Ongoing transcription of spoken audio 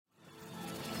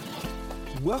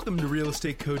Welcome to Real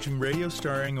Estate Coaching Radio,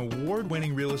 starring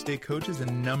award-winning real estate coaches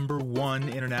and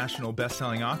 #1 international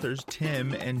best-selling authors,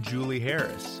 Tim and Julie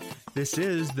Harris. This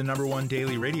is the #1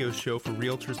 daily radio show for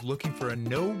realtors looking for a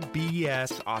no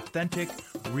BS, authentic,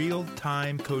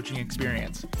 real-time coaching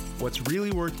experience. What's really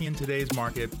working in today's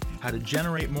market, how to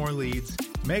generate more leads,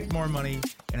 make more money,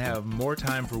 and have more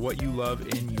time for what you love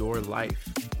in your life.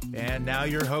 And now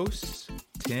your hosts,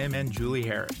 Tim and Julie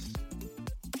Harris.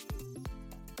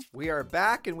 We are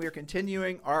back and we are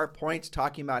continuing our points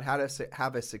talking about how to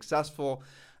have a successful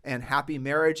and happy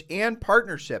marriage and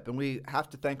partnership. And we have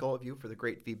to thank all of you for the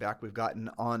great feedback we've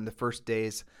gotten on the first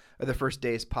day's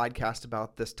podcast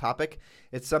about this topic.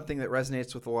 It's something that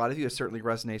resonates with a lot of you. It certainly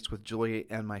resonates with Julie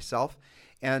and myself.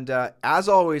 And as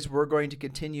always, we're going to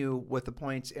continue with the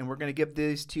points, and we're going to give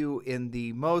these to you in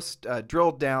the most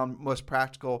drilled down, most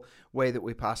practical way that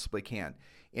we possibly can.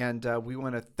 And we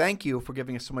want to thank you for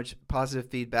giving us so much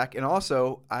positive feedback. And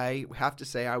also, I have to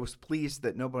say I was pleased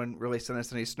that no one really sent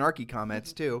us any snarky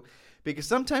comments too, because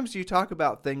sometimes you talk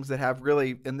about things that have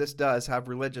really, and this does have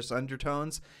religious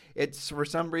undertones. It's for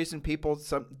some reason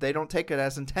they don't take it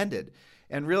as intended.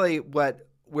 And really what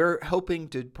we're hoping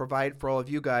to provide for all of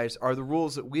you guys are the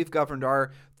rules that we've governed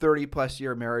our 30-plus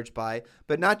year marriage by,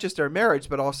 but not just our marriage,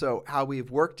 but also how we've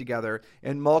worked together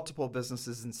in multiple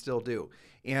businesses and still do.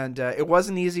 And it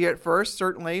wasn't easy at first,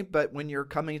 certainly, but when you're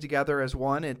coming together as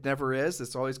one, it never is.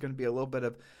 It's always going to be a little bit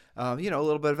of, a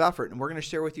little bit of effort. And we're going to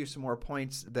share with you some more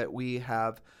points that we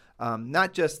have,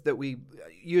 not just that we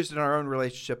used in our own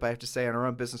relationship, I have to say, in our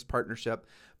own business partnership,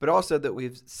 but also that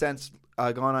we've since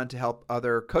gone on to help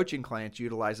other coaching clients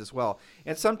utilize as well.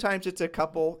 And sometimes it's a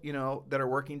couple, that are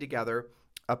working together,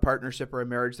 a partnership or a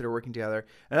marriage that are working together.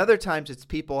 And other times it's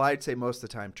people, I'd say most of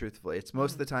the time, truthfully, it's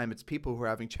most of the time it's people who are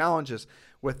having challenges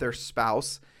with their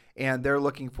spouse and they're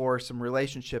looking for some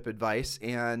relationship advice.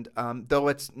 And though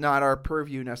it's not our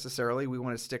purview necessarily, we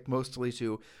want to stick mostly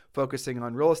to focusing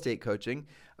on real estate coaching.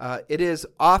 It is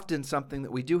often something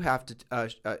that we do have to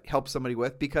help somebody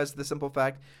with, because of the simple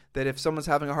fact that if someone's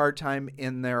having a hard time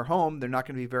in their home, they're not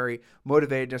going to be very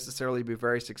motivated necessarily to be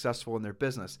very successful in their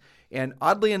business. And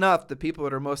oddly enough, the people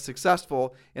that are most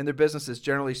successful in their businesses,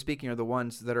 generally speaking, are the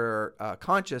ones that are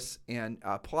conscious and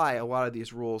apply a lot of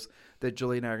these rules that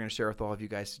Julie and I are going to share with all of you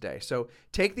guys today. So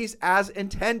take these as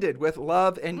intended with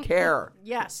love and care.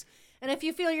 Yes. And if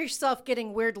you feel yourself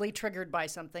getting weirdly triggered by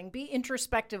something, be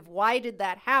introspective. Why did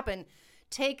that happen?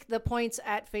 Take the points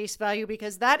at face value,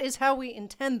 because that is how we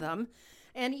intend them.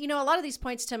 And, a lot of these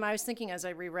points, Tim, I was thinking as I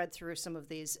reread through some of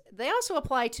these, they also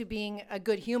apply to being a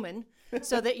good human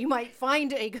so that you might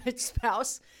find a good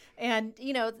spouse. And,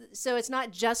 so it's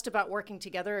not just about working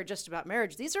together or just about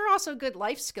marriage. These are also good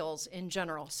life skills in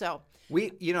general. So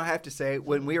we, I have to say,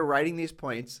 when we were writing these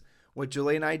points, what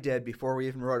Julie and I did before we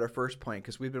even wrote our first point,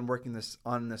 because we've been working this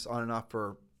on and off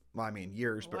for,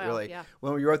 years, but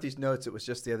when we wrote these notes, it was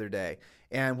just the other day.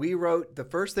 And the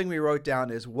first thing we wrote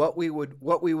down is what we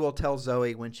will tell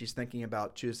Zoe when she's thinking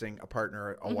about choosing a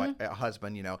partner, a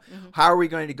husband, how are we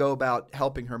going to go about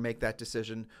helping her make that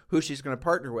decision, who she's going to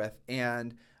partner with.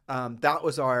 And that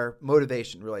was our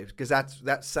motivation, really, because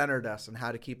that centered us on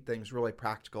how to keep things really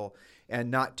practical and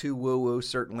not too woo-woo,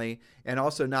 certainly, and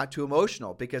also not too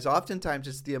emotional, because oftentimes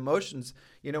it's the emotions,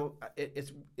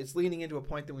 it's leaning into a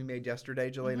point that we made yesterday,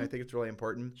 Julie, and I think it's really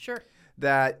important. Sure.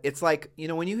 That it's like,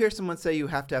 when you hear someone say you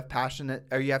have to have passionate,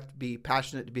 or you have to be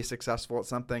passionate to be successful at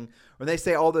something, or they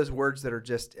say all those words that are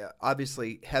just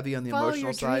obviously heavy on the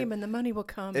emotional side. Follow your dream and the money will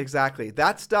come. Exactly.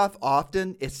 That stuff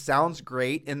often, it sounds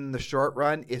great in the short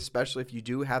run, especially if you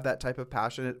do have that type of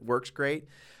passion, it works great.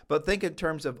 But think in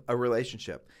terms of a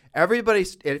relationship.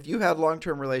 If you have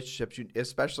long-term relationships,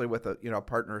 especially with a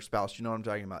partner or spouse, you know what I'm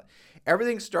talking about.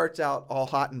 Everything starts out all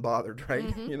hot and bothered,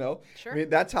 right? Sure.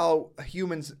 That's how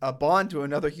humans bond to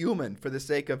another human for the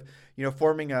sake of,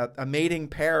 forming a mating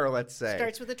pair, let's say.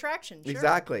 Starts with attraction. Sure.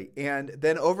 Exactly. And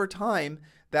then over time,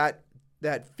 that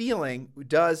feeling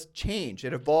does change.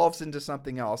 It evolves into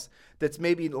something else that's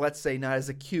maybe, let's say, not as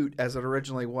acute as it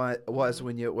originally was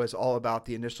when it was all about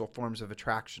the initial forms of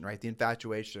attraction, right? The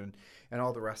infatuation and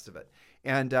all the rest of it.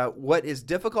 And what is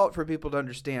difficult for people to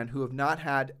understand who have not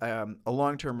had a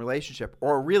long-term relationship,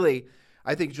 or really,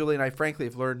 I think Julie and I, frankly,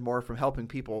 have learned more from helping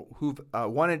people who've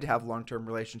wanted to have long-term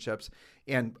relationships,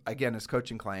 and again, as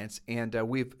coaching clients, and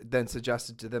we've then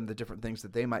suggested to them the different things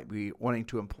that they might be wanting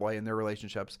to employ in their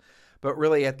relationships. But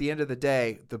really, at the end of the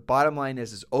day, the bottom line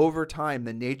is over time,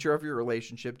 the nature of your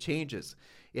relationship changes.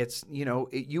 It's,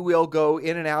 you will go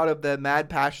in and out of the mad,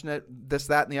 passionate, this,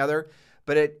 that, and the other,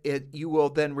 but you will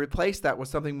then replace that with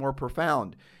something more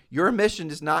profound. Your mission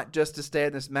is not just to stay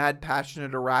in this mad,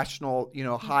 passionate, irrational,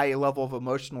 high level of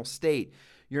emotional state.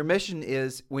 Your mission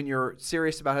is, when you're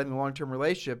serious about having a long-term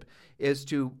relationship, is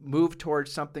to move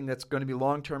towards something that's going to be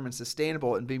long-term and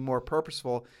sustainable and be more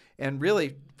purposeful and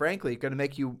really, frankly, going to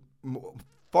make you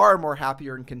far more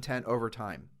happier and content over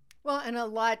time. Well, and a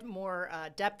lot more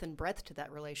depth and breadth to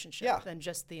that relationship Yeah. than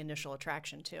just the initial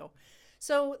attraction, too.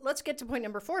 So let's get to point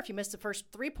number 4. If you missed the first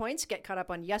 3 points, get caught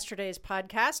up on yesterday's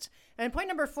podcast. And point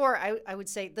number 4, I would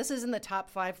say this is in the top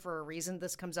 5 for a reason.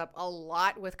 This comes up a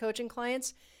lot with coaching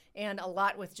clients and a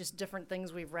lot with just different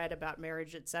things we've read about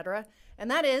marriage, etc. And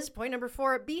that is point number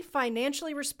 4, be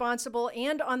financially responsible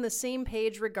and on the same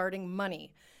page regarding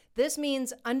money. This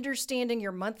means understanding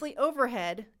your monthly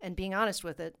overhead and being honest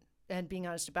with it and being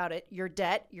honest about it, your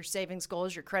debt, your savings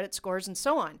goals, your credit scores, and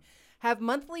so on. Have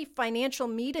monthly financial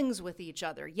meetings with each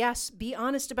other. Yes, be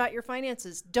honest about your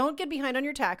finances. Don't get behind on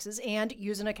your taxes and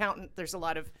use an accountant. There's a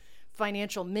lot of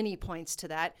financial mini points to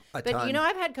that. But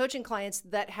I've had coaching clients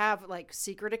that have like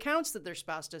secret accounts that their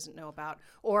spouse doesn't know about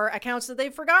or accounts that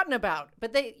they've forgotten about,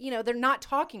 but they're not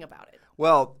talking about it.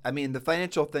 Well, I mean, the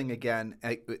financial thing, again,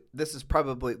 this is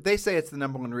probably, they say it's the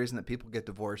number one reason that people get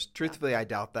divorced. Truthfully, I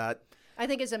doubt that. I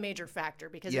think is a major factor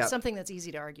because it's something that's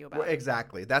easy to argue about. Well,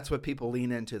 exactly. That's what people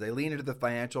lean into. They lean into the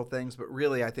financial things, but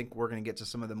really I think we're going to get to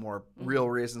some of the more real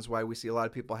reasons why we see a lot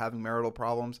of people having marital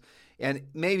problems. And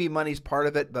maybe money's part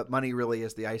of it, but money really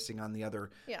is the icing on the other,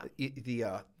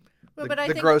 But I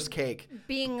think gross cake.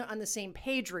 Being on the same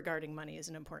page regarding money is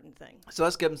an important thing. So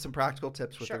let's give them some practical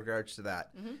tips with regards to that.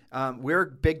 We're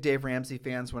big Dave Ramsey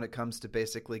fans when it comes to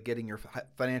basically getting your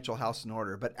financial house in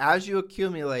order. But as you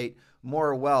accumulate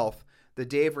more wealth, the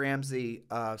Dave Ramsey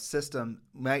system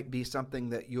might be something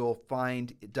that you'll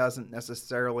find it doesn't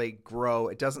necessarily grow.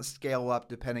 It doesn't scale up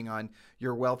depending on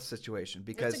your wealth situation.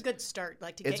 Because it's a good start,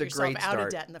 to get yourself out of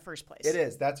debt in the first place. It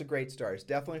is. That's a great start. It's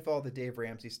definitely follow the Dave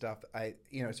Ramsey stuff.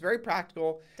 It's very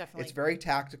practical. Definitely. It's very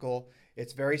tactical.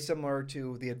 It's very similar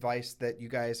to the advice that you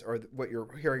guys or what you're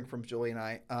hearing from Julie and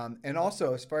I. And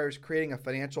also, as far as creating a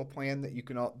financial plan that you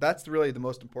can that's really the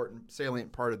most important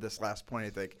salient part of this last point, I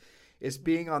think, is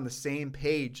being on the same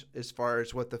page as far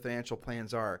as what the financial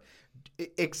plans are.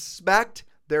 Expect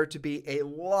there to be a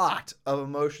lot of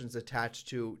emotions attached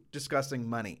to discussing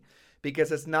money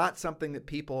because it's not something that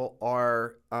people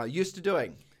are used to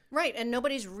doing. Right, and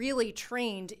nobody's really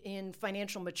trained in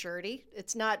financial maturity.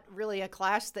 It's not really a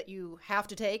class that you have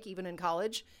to take, even in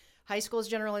college. High schools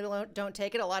generally don't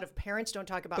take it. A lot of parents don't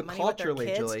talk about money with their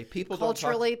kids. Julie,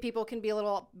 people can be a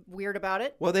little weird about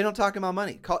it. Well, they don't talk about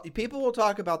money. People will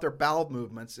talk about their bowel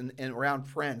movements and around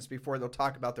friends before they'll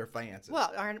talk about their finances.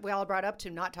 Well, aren't we all brought up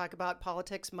to not talk about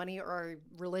politics, money, or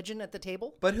religion at the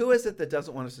table? But who is it that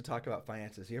doesn't want us to talk about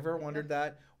finances? You ever wondered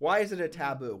that? Why is it a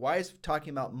taboo? Why is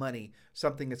talking about money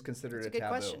something that's considered that's a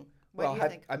taboo? Good question. What do you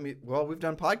think? I mean, we've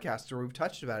done podcasts where we've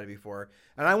touched about it before.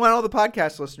 And I want all the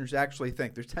podcast listeners to actually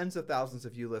think. There's tens of thousands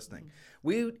of you listening.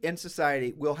 We, in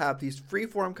society, will have these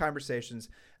free-form conversations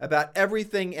about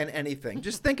everything and anything.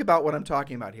 Just think about what I'm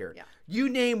talking about here. Yeah. You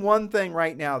name one thing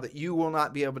right now that you will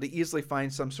not be able to easily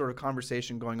find some sort of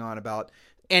conversation going on about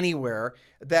anywhere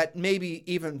that maybe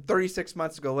even 36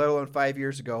 months ago, let alone 5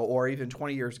 years ago, or even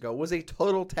 20 years ago, was a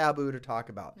total taboo to talk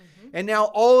about. And now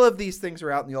all of these things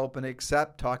are out in the open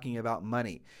except talking about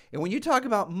money. And when you talk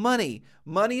about money,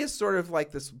 money is sort of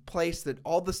like this place that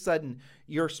all of a sudden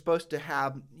you're supposed to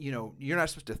have, you're not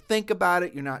supposed to think about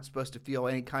it. You're not supposed to feel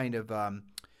any kind of,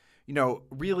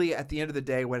 really at the end of the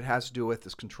day, what it has to do with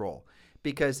is control.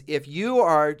 Because if you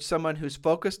are someone who's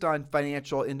focused on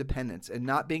financial independence and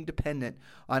not being dependent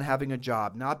on having a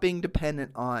job, not being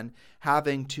dependent on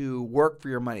having to work for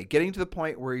your money, getting to the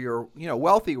point where you're,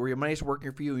 wealthy, where your money's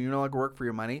working for you and you no longer work for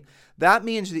your money, that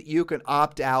means that you can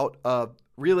opt out of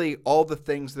really all the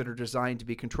things that are designed to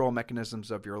be control mechanisms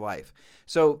of your life.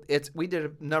 So we did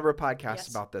a number of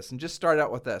podcasts about this and just start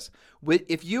out with this.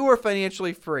 If you were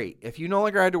financially free, if you no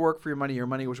longer had to work for your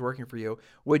money was working for you,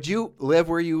 would you live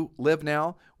where you live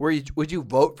now? Would you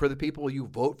vote for the people you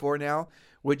vote for now?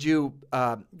 Would you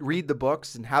read the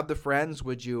books and have the friends?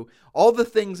 All the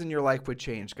things in your life would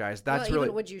change, guys.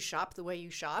 Would you shop the way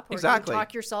you shop? Or exactly. Do you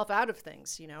talk yourself out of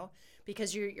things,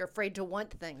 because you're afraid to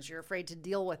want things. You're afraid to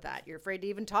deal with that. You're afraid to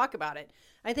even talk about it.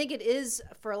 I think it is,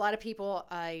 for a lot of people,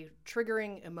 a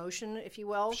triggering emotion, if you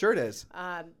will. Sure it is.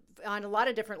 On a lot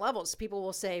of different levels. People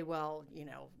will say, well,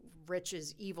 rich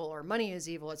is evil or money is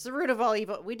evil. It's the root of all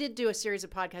evil. We did do a series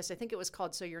of podcasts. I think it was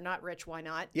called So You're Not Rich, Why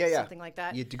Not? Yeah. Something like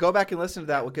that. You have to go back and listen to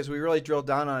that because we really drilled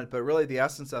down on it. But really the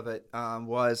essence of it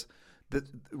was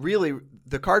really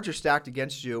the cards are stacked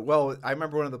against you. Well, I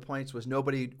remember one of the points was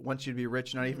nobody wants you to be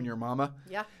rich, not even your mama.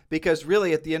 Yeah. Because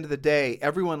really, at the end of the day,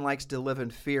 everyone likes to live in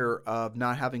fear of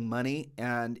not having money.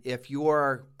 And if you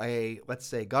are let's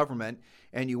say, government,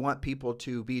 and you want people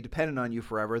to be dependent on you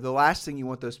forever, the last thing you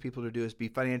want those people to do is be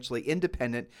financially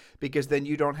independent, because then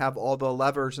you don't have all the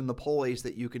levers and the pulleys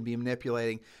that you can be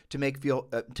manipulating to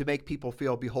make people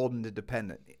feel beholden to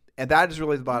dependent. And that is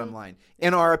really the bottom line,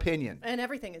 in our opinion. And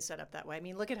everything is set up that way. I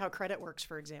mean, look at how credit works,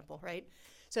 for example, right?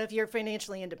 So if you're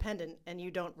financially independent and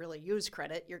you don't really use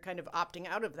credit, you're kind of opting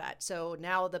out of that. So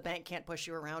now the bank can't push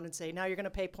you around and say, now you're going to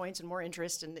pay points and more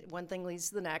interest, and one thing leads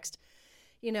to the next.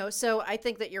 So I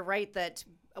think that you're right that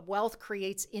wealth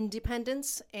creates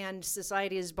independence, and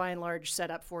society is by and large set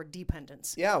up for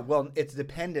dependence. Yeah, well, it's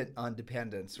dependent on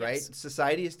dependence, right? Yes.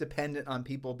 Society is dependent on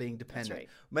people being dependent. That's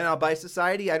right. Now, by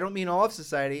society, I don't mean all of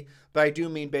society, but I do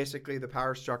mean basically the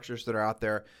power structures that are out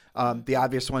there. The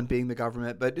obvious one being the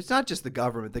government, but it's not just the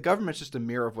government. The government's just a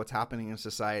mirror of what's happening in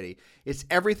society. It's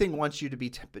everything wants you to be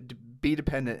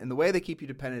dependent, and the way they keep you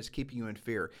dependent is keeping you in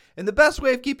fear. And the best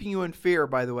way of keeping you in fear,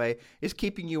 by the way, is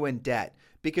keeping you in debt.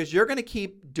 Because you're going to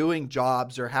keep doing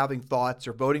jobs or having thoughts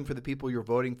or voting for the people you're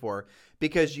voting for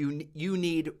because you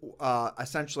need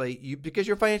because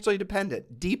you're financially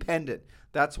dependent.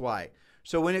 That's why.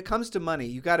 So when it comes to money,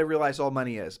 you got to realize all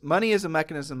money is. Money is a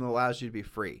mechanism that allows you to be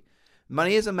free.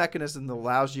 Money is a mechanism that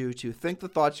allows you to think the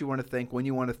thoughts you want to think when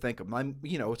you want to think them.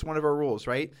 It's one of our rules,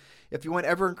 right? If you want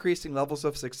ever increasing levels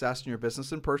of success in your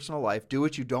business and personal life, do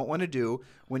what you don't want to do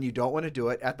when you don't want to do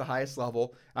it at the highest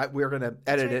level. We're going to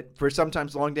edit it for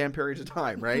sometimes long damn periods of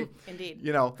time, right? Indeed.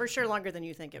 For sure longer than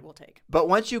you think it will take. But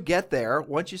once you get there,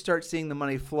 once you start seeing the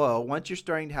money flow, once you're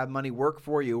starting to have money work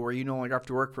for you where you no longer have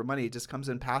to work for money, it just comes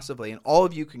in passively, and all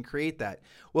of you can create that.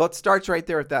 Well, it starts right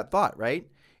there at that thought, right?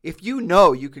 If you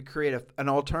know you could create an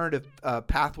alternative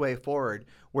pathway forward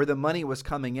where the money was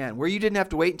coming in, where you didn't have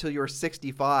to wait until you were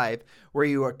 65, where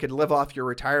you could live off your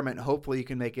retirement and hopefully you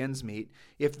can make ends meet.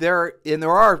 There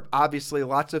are obviously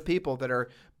lots of people that are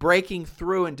breaking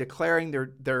through and declaring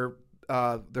their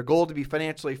goal to be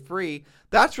financially free.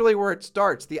 That's really where it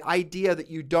starts. The idea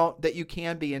that you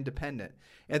can be independent.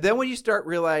 And then when you start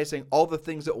realizing all the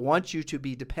things that want you to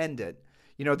be dependent,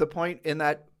 the point in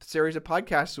that series of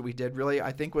podcasts that we did really,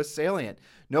 I think, was salient.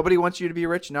 Nobody wants you to be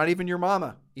rich, not even your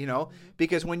mama,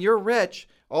 because when you're rich,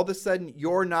 all of a sudden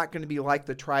you're not going to be like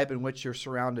the tribe in which you're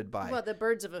surrounded by. Well, the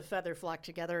birds of a feather flock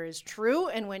together is true.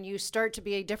 And when you start to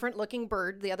be a different looking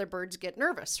bird, the other birds get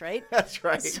nervous, right? That's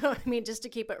right. So, just to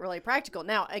keep it really practical.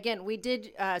 Now, again, we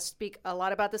did speak a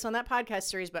lot about this on that podcast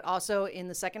series, but also in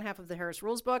the second half of the Harris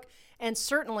Rules book, and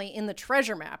certainly in the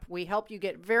treasure map. We help you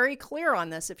get very clear on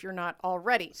this if you're not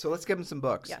already. So let's give them some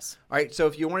books. Yes. All right. So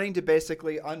if you're wanting to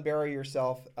basically unbury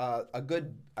yourself, a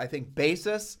good, I think,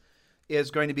 basis is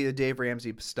going to be the Dave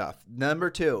Ramsey stuff. Number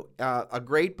 2, a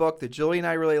great book that Julie and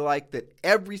I really like that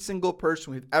every single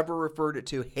person we've ever referred it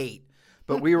to hate,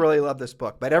 but we really love this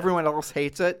book. But everyone else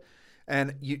hates it,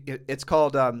 and it's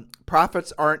called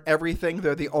Profits Aren't Everything,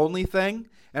 They're the Only Thing.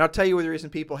 And I'll tell you the reason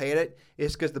people hate it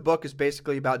is because the book is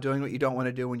basically about doing what you don't want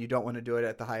to do when you don't want to do it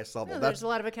at the highest level. There's a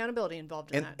lot of accountability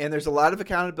involved in that. And there's a lot of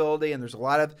accountability and there's a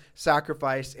lot of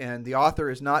sacrifice, and the author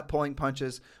is not pulling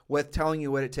punches with telling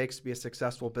you what it takes to be a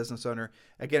successful business owner.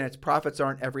 Again, it's Profits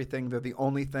Aren't Everything. They're the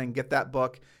Only Thing. Get that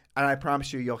book. And I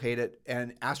promise you'll hate it,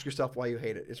 and ask yourself why you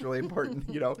hate it. It's really important.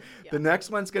 Yeah. The next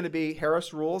one's going to be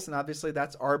Harris Rules, and obviously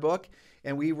that's our book.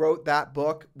 And we wrote that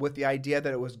book with the idea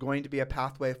that it was going to be a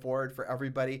pathway forward for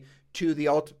everybody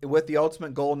with the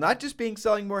ultimate goal, not just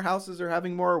selling more houses or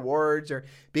having more awards or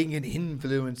being an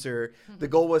influencer. Mm-hmm. The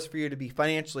goal was for you to be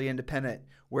financially independent,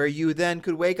 where you then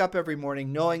could wake up every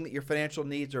morning knowing that your financial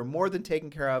needs are more than taken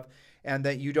care of, and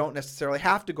that you don't necessarily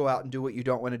have to go out and do what you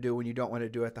don't want to do when you don't want to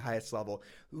do at the highest level.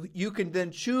 You can then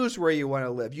choose where you want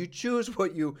to live. You choose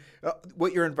what your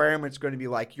environment's going to be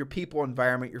like, your people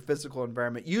environment, your physical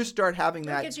environment. You start having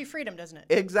that. It gives you freedom, doesn't it?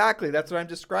 Exactly. That's what I'm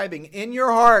describing. In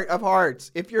your heart of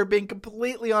hearts, if you're being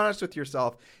completely honest with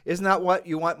yourself, isn't that what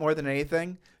you want more than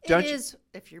anything?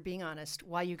 If you're being honest,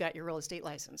 why you got your real estate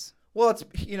license. Well,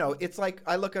 it's like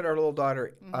I look at our little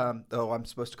daughter. I'm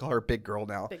supposed to call her big girl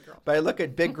now. Big girl. But I look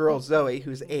at big girl Zoe,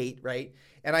 who's 8, right?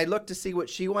 And I look to see what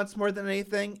she wants more than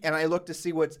anything. And I look to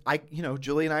see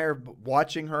Julie and I are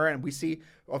watching her, and we see,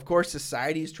 of course,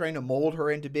 society is trying to mold her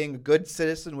into being a good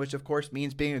citizen, which of course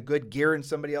means being a good gear in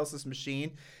somebody else's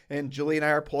machine. And Julie and I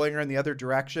are pulling her in the other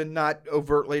direction, not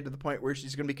overtly to the point where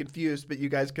she's going to be confused, but you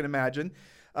guys can imagine.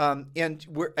 And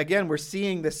we're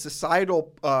seeing this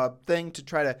societal thing to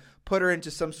try to put her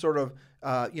into some sort of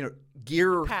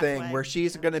gear Pathway. thing where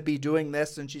she's going to be doing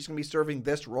this and she's going to be serving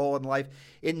this role in life.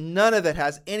 None of it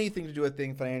has anything to do with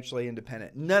being financially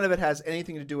independent. None of it has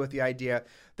anything to do with the idea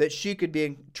that she could be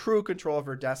in true control of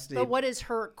her destiny. But what is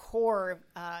her core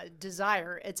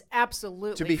desire? It's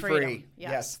absolutely to be freedom. free.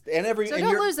 Yes. And So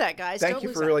don't lose that, guys. Thank Don't you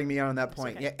lose for that. reeling me on that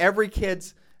point. okay. Yeah, every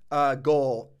kid's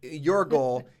goal, your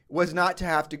goal, was not to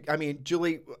have to. I mean,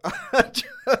 Julie,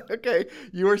 okay,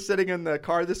 you were sitting in the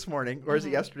car this morning, or is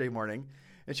it yesterday morning?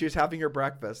 And she was having her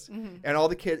breakfast, and all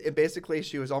the kids, and basically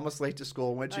she was almost late to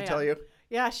school. What did she tell you?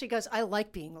 Yeah, she goes, I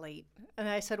like being late. And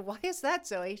I said, why is that,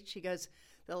 Zoe? She goes,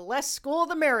 the less school,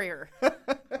 the merrier.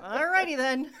 All righty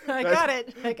then. I got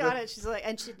it. She's like,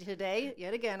 and today,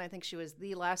 yet again, I think she was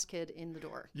the last kid in the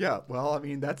door. Yeah, well, I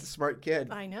mean, that's a smart kid.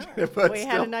 I know. But We had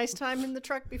still. a nice time in the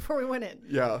truck before we went in.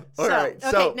 Yeah. All right.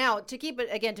 Okay, now to keep it,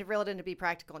 again, to reel it in to be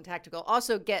practical and tactical,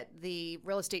 also get the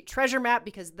real estate treasure map,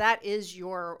 because that is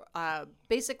your,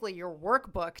 basically your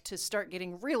workbook to start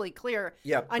getting really clear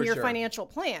Yep, on for your sure. financial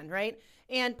plan, right?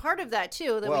 And part of that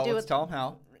too, that Well, we do let's with, tell them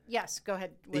how. yes, go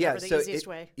ahead, whatever the easiest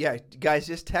way. Yeah, guys,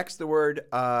 just text the word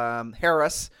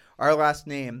Harris, our last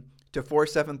name, to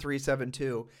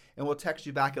 47372, and we'll text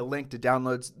you back a link to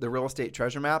download the real estate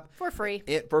treasure map. For free.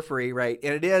 For free, right?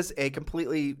 And it is a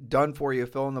completely done for you,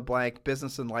 fill in the blank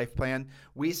business and life plan.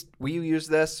 We use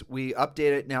this. We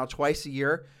update it now twice a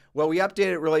year. Well, we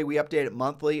update it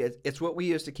monthly. It's what we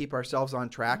use to keep ourselves on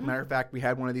track. Matter of fact, we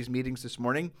had one of these meetings this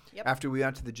morning after we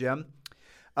went to the gym.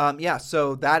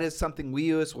 So that is something we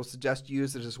use. We'll suggest you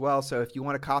use it as well. So if you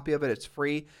want a copy of it, it's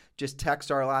free. Just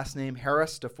text our last name,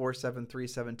 Harris, to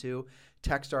 47372.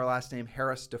 Text our last name,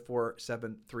 Harris, to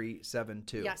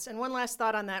 47372. Yes, and one last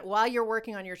thought on that. While you're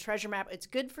working on your treasure map, it's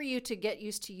good for you to get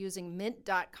used to using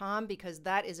mint.com, because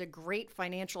that is a great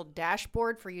financial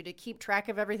dashboard for you to keep track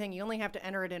of everything. You only have to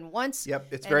enter it in once. Yep,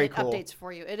 it's and very it cool. updates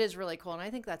for you. It is really cool, and I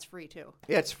think that's free too.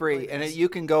 Yeah, it's free. Really And nice. you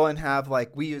can go and have,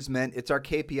 like, we use Mint. It's our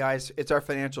KPIs. It's our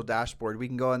financial dashboard. We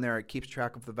can go in there. It keeps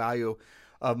track of the value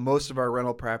of most of our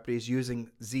rental properties using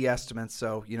Z estimates.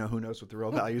 So, who knows what the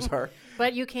real values are.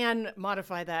 But you can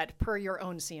modify that per your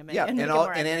own CMA. Yeah, and make and it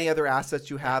more any accurate. other assets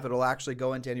you have, it'll actually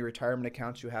go into any retirement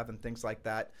accounts you have and things like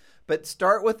that. But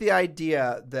start with the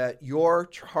idea that your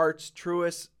heart's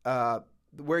truest,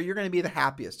 where you're going to be the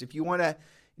happiest. If you want to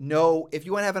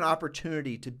have an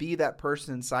opportunity to be that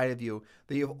person inside of you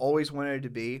that you've always wanted to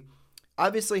be,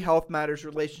 obviously health matters,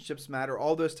 relationships matter,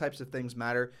 all those types of things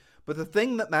matter. But the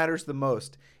thing that matters the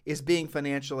most is being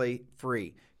financially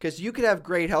free. Because you could have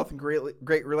great health and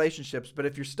great relationships, but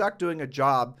if you're stuck doing a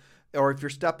job, or if you're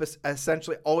stuck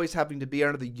essentially always having to be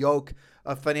under the yoke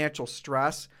of financial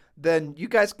stress, then you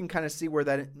guys can kind of see where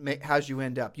that has you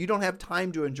end up. You don't have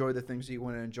time to enjoy the things that you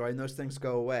want to enjoy, and those things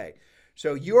go away.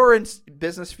 So you're in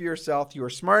business for yourself. You are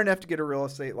smart enough to get a real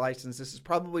estate license. This is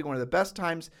probably one of the best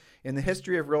times in the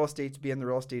history of real estate to be in the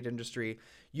real estate industry.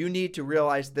 You need to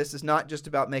realize this is not just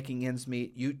about making ends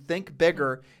meet. You think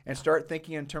bigger and start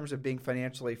thinking in terms of being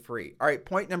financially free. All right,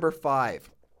 point number 5.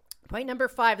 Point number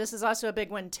 5, this is also a big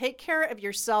one. Take care of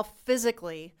yourself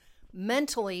physically,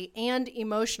 mentally, and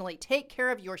emotionally. Take care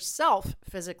of yourself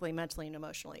physically, mentally, and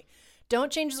emotionally.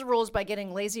 Don't change the rules by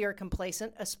getting lazy or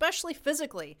complacent, especially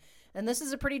physically. And this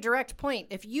is a pretty direct point.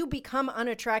 If you become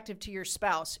unattractive to your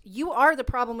spouse, you are the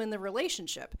problem in the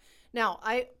relationship. Now,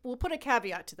 I will put a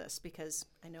caveat to this, because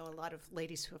I know a lot of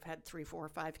ladies who have had 3, 4, or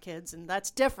 5 kids, and that's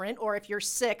different. Or if you're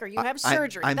sick or you have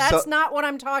surgery, that's not what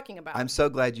I'm talking about. I'm so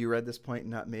glad you read this point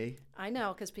and not me. I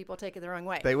know, because people take it the wrong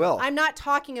way. They will. I'm not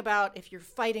talking about if you're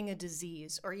fighting a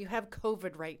disease, or you have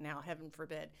COVID right now, heaven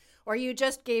forbid, or you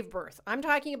just gave birth. I'm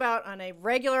talking about on a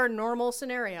regular, normal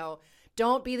scenario.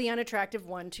 Don't be the unattractive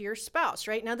one to your spouse,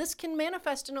 right? Now, this can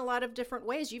manifest in a lot of different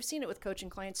ways. You've seen it with coaching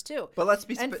clients too. But let's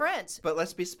be and friends. But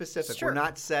let's be specific. Sure.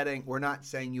 We're not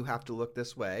saying you have to look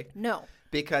this way. No.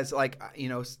 Because,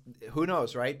 who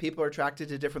knows, right? People are attracted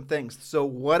to different things. So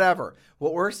whatever.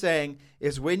 What we're saying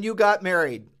is when you got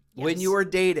married, when you were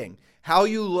dating, how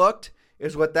you looked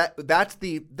is what that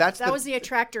was the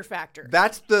attractor factor.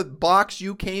 That's the box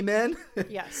you came in.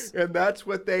 Yes. And that's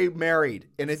what they married.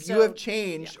 And if you have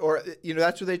changed, or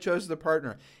that's what they chose as the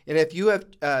partner. And if you have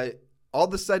all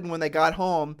of a sudden when they got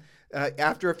home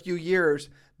after a few years,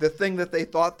 the thing that they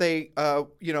thought they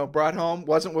brought home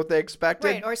wasn't what they expected.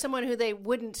 Right, or someone who they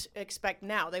wouldn't expect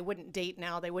now. They wouldn't date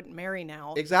now. They wouldn't marry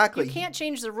now. Exactly. You can't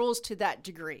change the rules to that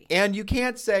degree. And you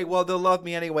can't say, well, they'll love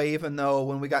me anyway, even though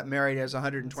when we got married I was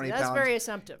 120 pounds. That's very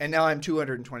assumptive. And now I'm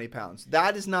 220 pounds.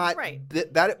 That is not right.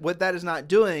 What that is not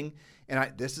doing.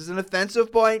 And this is an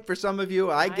offensive point for some of you.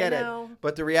 I get it.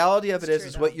 But the reality of it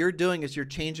is what you're doing is you're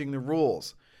changing the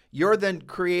rules. you're then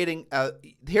creating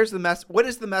here's the mess. What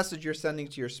is the message you're sending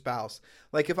to your spouse?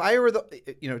 Like if I were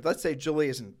let's say Julie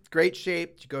is in great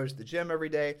shape. She goes to the gym every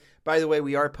day. By the way,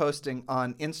 we are posting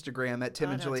on Instagram at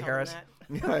Tim and Julie Harris.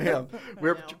 Yeah, I am.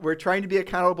 We're trying to be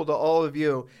accountable to all of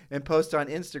you and post on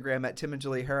Instagram at Tim and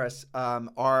Julie Harris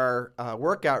our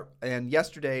workout. And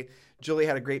yesterday, Julie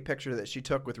had a great picture that she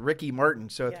took with Ricky Martin.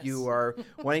 So if you are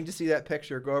wanting to see that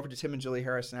picture, go over to Tim and Julie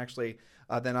Harris and actually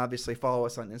then obviously follow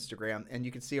us on Instagram. And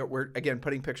you can see we're, again,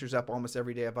 putting pictures up almost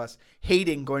every day of us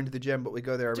hating going to the gym, but we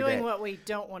go there every day. Doing what we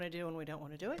don't want to do and we don't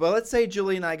want to do it. But let's say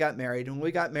Julie and I got married. When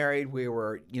we got married, we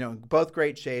were, both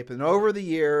great shape. And over the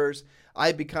years,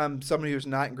 I become somebody who's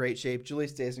not in great shape. Julie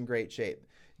stays in great shape.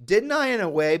 Didn't I, in a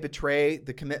way, betray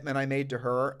the commitment I made to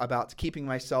her about keeping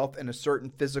myself in a certain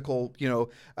physical,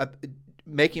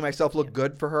 making myself look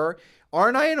good for her?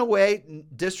 Aren't I, in a way,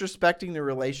 disrespecting the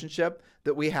relationship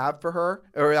that we have for her,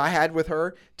 or I had with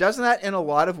her? Doesn't that, in a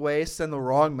lot of ways, send the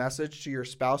wrong message to your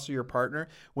spouse or your partner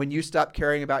when you stop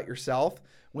caring about yourself?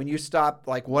 When you stop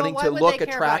wanting to look attractive? Why would they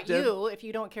care about you if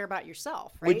you don't care about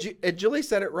yourself, right? Julie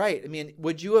said it right. I mean,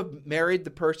 would you have married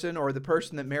the person or the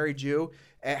person that married you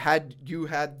had you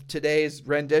had today's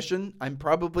rendition? I'm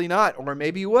probably not, or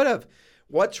maybe you would have.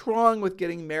 What's wrong with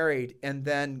getting married and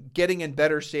then getting in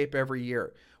better shape every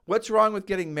year? What's wrong with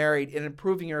getting married and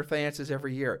improving your finances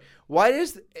every year? Why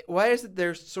is it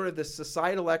there's sort of this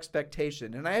societal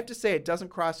expectation? And I have to say, it doesn't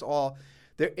cross all.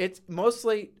 It's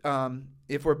mostly,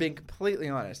 if we're being completely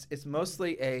honest, it's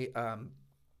mostly a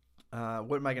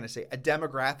what am I going to say? A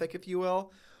demographic, if you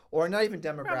will, or not even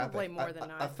demographic. Probably more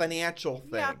than a financial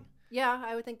thing. Yeah,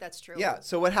 I would think that's true. Yeah.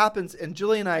 So what happens? And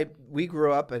Julie and I, we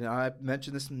grew up, and I've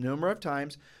mentioned this a number of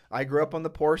times. I grew up on the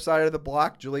poor side of the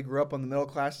block. Julie grew up on the middle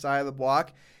class side of the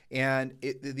block. And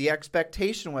the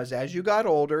expectation was, as you got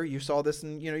older, you saw this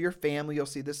in your family. You'll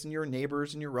see this in your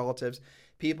neighbors and your relatives.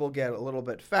 People get a little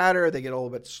bit fatter. They get a little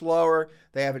bit slower.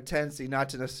 They have a tendency not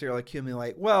to necessarily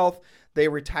accumulate wealth. They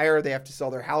retire. They have to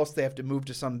sell their house. They have to move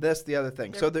to some this, the other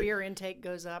thing. Their beer intake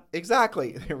goes up.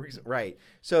 Exactly. Right.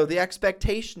 So the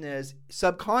expectation is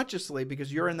subconsciously,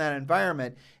 because you're in that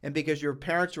environment and because your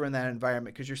parents are in that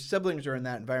environment, because your siblings are in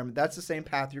that environment, that's the same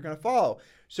path you're going to follow.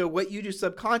 So what you do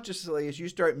subconsciously is you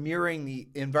start mirroring the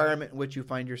environment in which you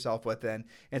find yourself within.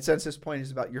 And since this point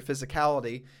is about your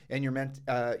physicality and your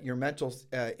mental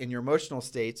and your emotional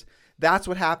states, that's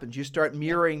what happens. You start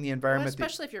mirroring the environment. Well,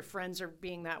 especially if your friends are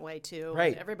being that way too.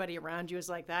 Right. Everybody around you is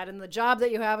like that, and the job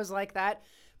that you have is like that.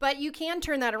 But you can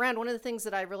turn that around. One of the things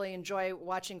that I really enjoy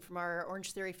watching from our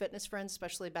Orange Theory fitness friends,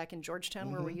 especially back in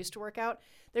Georgetown where we used to work out,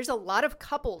 there's a lot of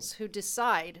couples who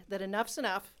decide that enough's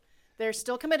enough. They're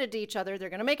still committed to each other. They're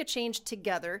going to make a change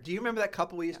together. Do you remember that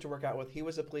couple we used to work out with? He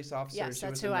was a police officer. Yes,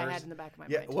 that's who I had in the back of my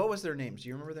mind. What was their names? Do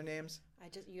you remember their names? I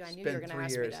knew you were going to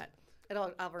ask me that.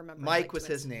 I'll remember. Mike was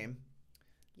his name.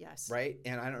 Yes. Right?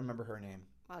 And I don't remember her name.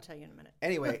 I'll tell you in a minute.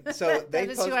 Anyway, so they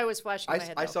that is who I was flashing my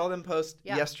head. I saw them post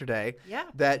yesterday Yeah.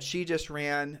 that she just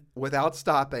ran without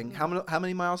stopping. Mm-hmm. How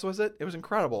many miles was it? It was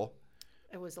incredible.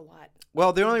 It was a lot.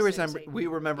 Well, the only reason we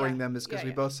were remembering them is because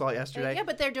we both saw it yesterday. Yeah,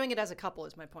 but they're doing it as a couple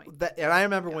is my point. And I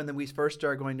remember when we first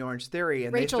started going to Orange Theory.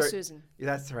 And Rachel Susan.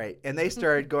 That's right. And they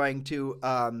started going to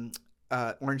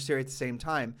Orange Theory at the same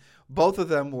time. Both of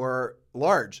them were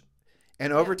large.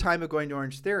 And over time of going to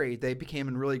Orange Theory, they became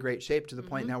in really great shape to the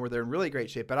point now where they're in really great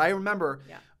shape. But I remember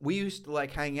we used to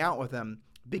hang out with them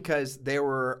because they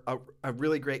were a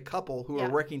really great couple who were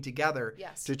working together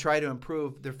to try to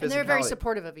improve their physicality. And they're very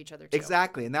supportive of each other, too.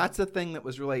 Exactly. And that's the thing that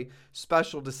was really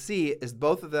special to see is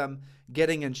both of them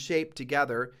getting in shape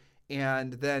together.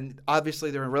 And then,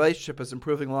 obviously, their relationship is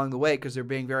improving along the way because they're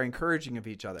being very encouraging of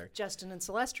each other. Justin and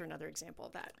Celeste are another example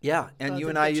of that. Yeah, and both you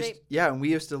and I and we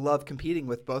used to love competing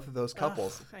with both of those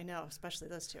couples. I know, especially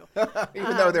those two.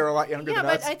 Even though they were a lot younger than us.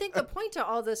 Yeah, but I think the point to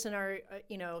all this and our,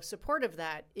 support of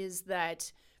that is that,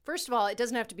 first of all, it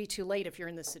doesn't have to be too late if you're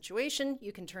in this situation.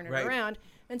 You can turn it around.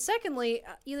 And secondly,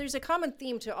 there's a common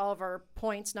theme to all of our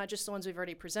points, not just the ones we've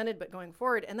already presented, but going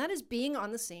forward, and that is being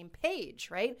on the same page,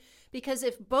 right? Because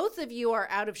if both of you are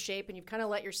out of shape and you've kind of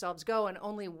let yourselves go and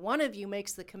only one of you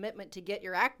makes the commitment to get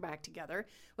your act back together,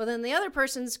 well, then the other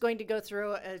person's going to go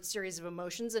through a series of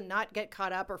emotions and not get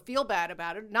caught up or feel bad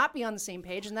about it, not be on the same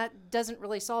page, and that doesn't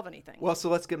really solve anything. Well, so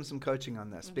let's give them some coaching on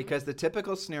this because the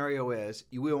typical scenario is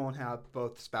we won't have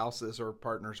both spouses or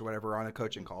partners or whatever on a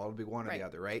coaching call. It'll be one or the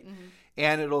other, right?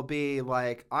 And it'll be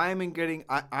like I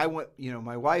want,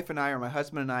 my wife and I or my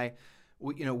husband and I,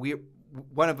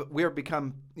 we're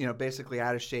become, basically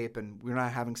out of shape and we're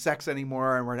not having sex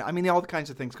anymore. And all the kinds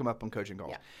of things come up on coaching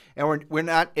calls. Yeah. And we're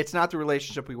not, it's not the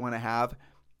relationship we want to have.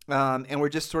 And we're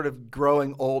just sort of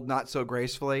growing old, not so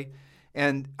gracefully.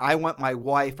 And I want my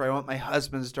wife or I want my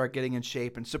husband to start getting in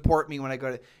shape and support me when I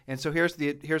go to. And so here's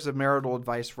a marital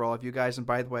advice for all of you guys. And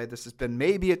by the way, this has been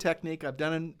maybe a technique I've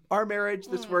done in our marriage,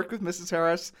 this work with Mrs.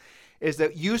 Harris, is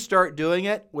that you start doing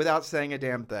it without saying a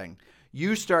damn thing.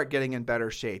 You start getting in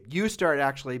better shape. You start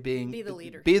actually be the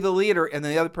leader. Be the leader, and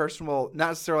then the other person will not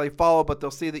necessarily follow, but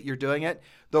they'll see that you're doing it.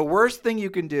 The worst thing you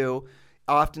can do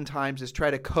oftentimes is try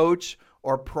to coach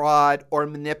or prod or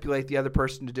manipulate the other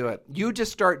person to do it. You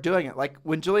just start doing it. Like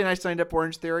when Julie and I signed up for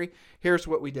Orange Theory, here's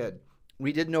what we did.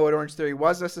 We didn't know what Orange Theory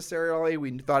was necessarily.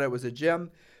 We thought it was a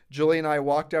gym. Julie and I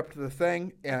walked up to the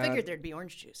thing. And, I figured there'd be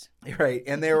orange juice. Right.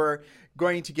 And they were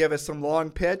going to give us some long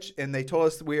pitch, and they told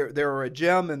us they were a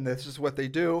gym, and this is what they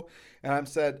do. And I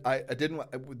said,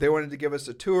 they wanted to give us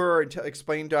a tour and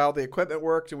explain how the equipment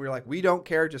worked. And we were like, we don't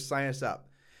care. Just sign us up.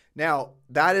 Now,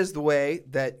 that is the way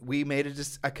that we made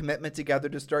a commitment together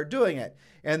to start doing it.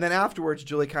 And then afterwards,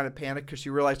 Julie kind of panicked because she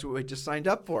realized what we just signed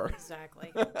up for.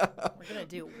 Exactly. We're going to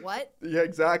do what? Yeah,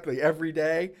 exactly. Every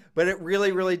day. But it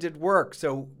really, really did work.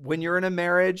 So when you're in a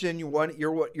marriage and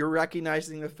you're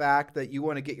recognizing the fact that you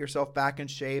want to get yourself back in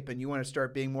shape and you want to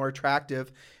start being more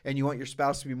attractive and you want your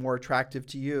spouse to be more attractive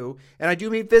to you. And I do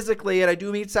mean physically and I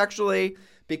do mean sexually,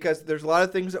 because there's a lot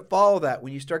of things that follow that.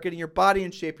 When you start getting your body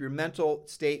in shape, your mental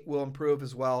state will improve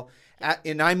as well.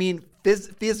 And I mean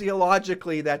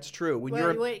physiologically, that's true.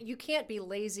 You can't be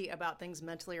lazy about things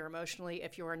mentally or emotionally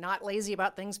if you are not lazy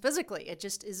about things physically. It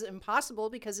just is impossible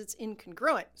because it's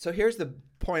incongruent. So here's the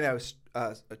point I was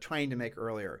trying to make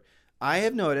earlier. I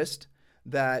have noticed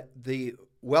that the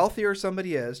wealthier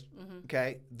somebody is,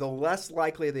 okay, the less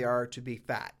likely they are to be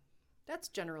fat. That's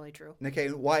generally true. Okay,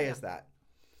 why is that?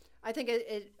 I think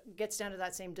it gets down to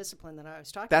that same discipline that I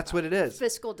was talking about. That's what it is.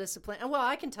 Fiscal discipline. And well,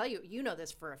 I can tell you, you know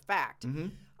this for a fact.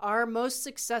 Our most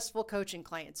successful coaching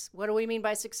clients, what do we mean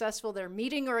by successful? They're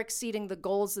meeting or exceeding the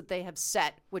goals that they have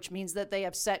set, which means that they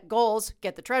have set goals,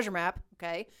 get the treasure map,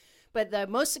 okay? But the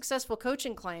most successful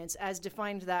coaching clients, as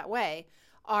defined that way,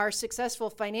 are successful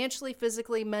financially,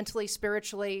 physically, mentally,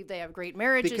 spiritually. They have great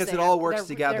marriages. Because it all works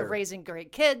together. They're raising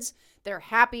great kids. They're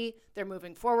happy. They're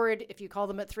moving forward. If you call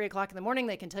them at 3 o'clock in the morning,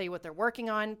 they can tell you what they're working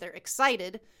on. They're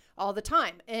excited all the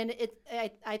time. And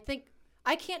I think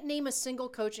I can't name a single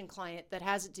coaching client that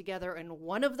has it together in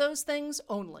one of those things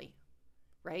only,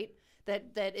 right?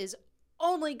 That is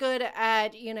only good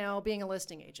at, being a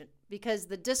listing agent, because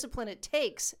the discipline it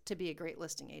takes to be a great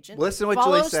listing agent Listen to what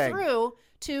Julie's saying. follows through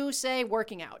to, say,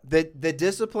 working out. The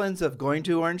disciplines of going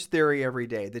to Orange Theory every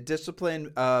day, the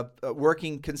discipline of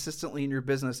working consistently in your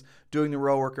business, doing the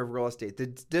real work of real estate, the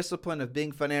discipline of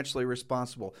being financially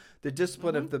responsible, the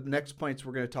discipline of the next points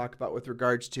we're going to talk about with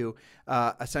regards to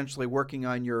essentially working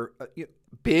on your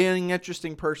being an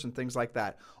interesting person, things like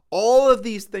that. All of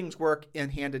these things work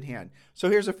hand in hand. So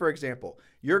here's for example.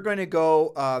 You're going to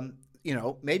go,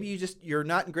 maybe you're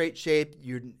not in great shape.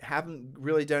 You haven't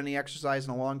really done any exercise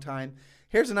in a long time.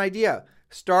 Here's an idea.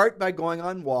 Start by going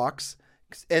on walks,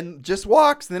 and just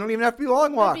walks. They don't even have to be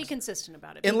long walks. Be consistent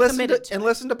about it. And listen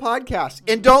to podcasts.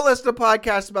 And don't listen to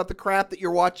podcasts about the crap that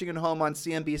you're watching at home on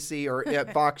CNBC or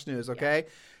at Fox News, okay?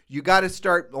 Yeah. You got to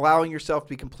start allowing yourself to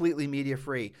be completely media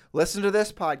free. Listen to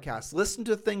this podcast. Listen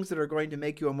to things that are going to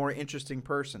make you a more interesting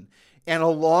person. And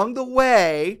along the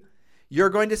way, you're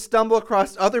going to stumble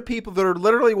across other people that are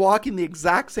literally walking the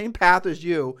exact same path as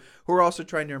you, who are also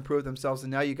trying to improve themselves.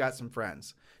 And now you got some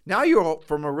friends. Now you're,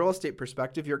 from a real estate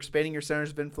perspective, you're expanding your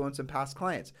centers of influence and past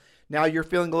clients. Now you're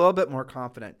feeling a little bit more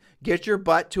confident. Get your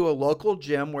butt to a local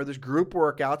gym where there's group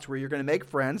workouts where you're going to make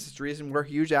friends. It's the reason we're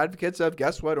huge advocates of,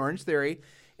 guess what, Orange Theory.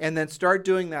 And then start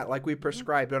doing that like we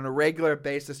prescribed on a regular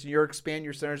basis, and you'll expand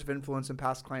your centers of influence and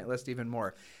past client list even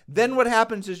more. Then what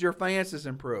happens is your finances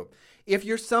improve. If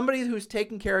you're somebody who's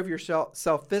taking care of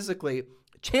yourself physically,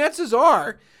 chances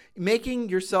are making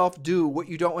yourself do what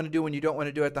you don't want to do when you don't want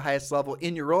to do at the highest level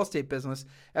in your real estate business,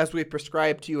 as we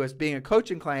prescribe to you as being a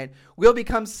coaching client, will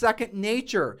become second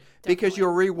nature. Definitely. Because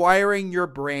you're rewiring your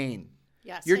brain.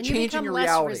 Yes, you're changing your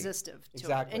reality. Less resistive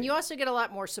to it. And you also get a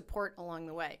lot more support along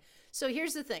the way. So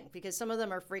here's the thing, because some of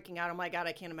them are freaking out. Oh my God,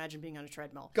 I can't imagine being on a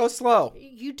treadmill. Go slow.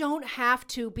 You don't have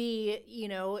to be,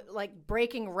 like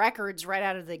breaking records right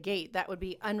out of the gate. That would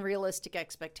be unrealistic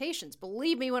expectations.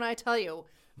 Believe me when I tell you,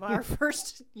 our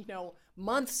first,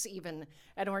 months even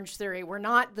at Orange Theory were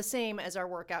not the same as our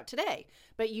workout today.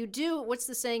 But what's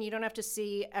the saying? You don't have to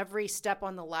see every step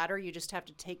on the ladder. You just have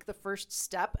to take the first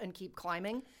step and keep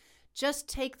climbing. just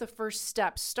take the first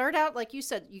step. Start out, like you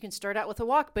said, you can start out with a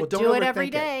walk, but Well, do don't it every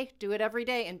overthink day. Do it every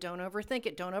day, and don't overthink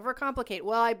it. Don't overcomplicate.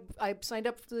 Well, I signed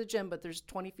up for the gym, but there's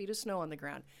 20 feet of snow on the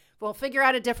ground. Well, figure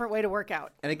out a different way to work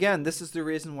out. And again, this is the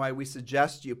reason why we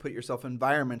suggest you put yourself in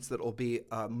environments that will be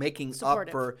making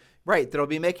Supportive. up for that'll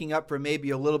be making up for maybe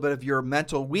a little bit of your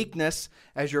mental weakness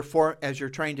as you're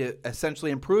trying to essentially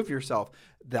improve yourself.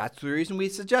 That's the reason we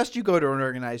suggest you go to an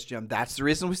organized gym. That's the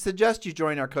reason we suggest you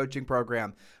join our coaching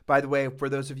program. By the way, for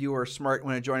those of you who are smart and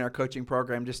want to join our coaching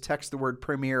program, just text the word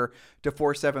Premier to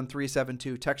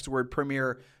 47372. Text the word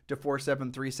Premier to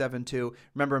 47372.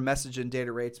 Remember, message and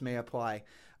data rates may apply.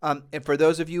 And for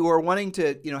those of you who are wanting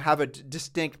to, have a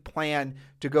distinct plan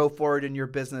to go forward in your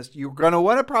business, you're going to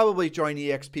want to probably join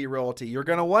eXp Realty. You're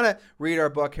going to want to read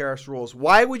our book, Harris Rules.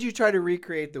 Why would you try to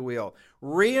recreate the wheel?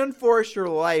 Reinforce your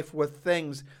life with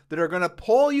things that are going to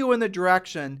pull you in the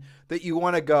direction that you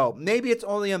want to go. Maybe it's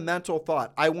only a mental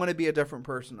thought. I want to be a different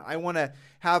person. I want to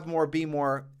have more, be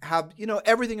more, have,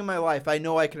 everything in my life I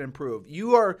know I can improve.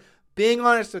 You are being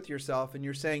honest with yourself, and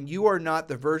you're saying you are not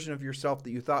the version of yourself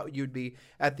that you thought you'd be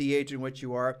at the age in which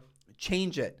you are.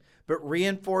 Change it, but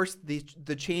reinforce the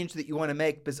change that you want to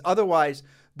make, because otherwise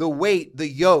the weight, the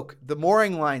yoke, the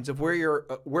mooring lines of where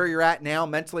you're at now,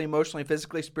 mentally, emotionally,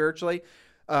 physically, spiritually,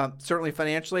 certainly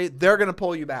financially, they're going to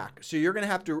pull you back. So you're going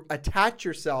to have to attach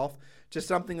yourself to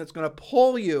something that's going to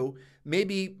pull you,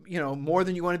 maybe more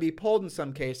than you want to be pulled in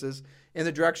some cases, in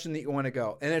the direction that you want to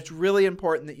go. And it's really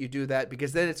important that you do that,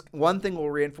 because then it's one thing will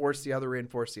reinforce the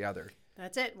other.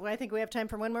 That's it. Well, I think we have time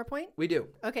for one more point. We do.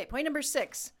 Okay, point number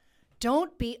 6.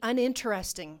 Don't be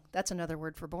uninteresting. That's another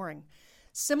word for boring.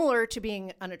 Similar to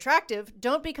being unattractive,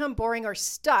 don't become boring or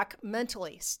stuck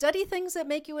mentally. Study things that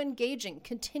make you engaging.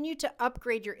 Continue to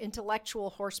upgrade your intellectual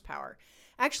horsepower.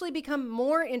 Actually become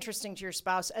more interesting to your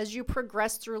spouse as you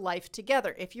progress through life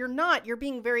together. If you're not, you're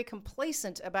being very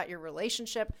complacent about your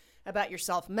relationship, about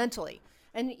yourself mentally.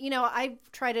 And,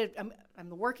 I'm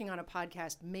working on a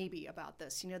podcast maybe about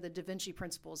this, the Da Vinci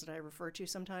principles that I refer to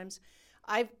sometimes.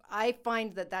 I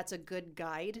find that that's a good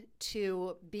guide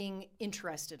to being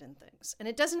interested in things. And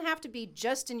it doesn't have to be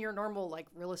just in your normal,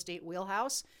 real estate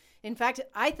wheelhouse. In fact,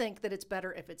 I think that it's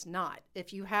better if it's not.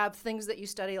 If you have things that you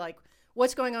study, like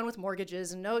what's going on with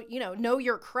mortgages, and know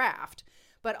your craft,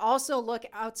 but also look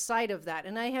outside of that.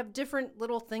 And I have different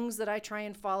little things that I try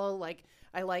and follow, like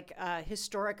I like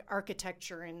historic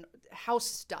architecture and house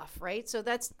stuff, right? So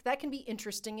that can be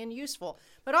interesting and useful,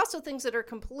 but also things that are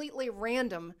completely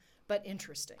random but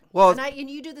interesting. Well, and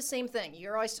you do the same thing.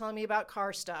 You're always telling me about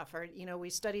car stuff, or we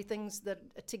study things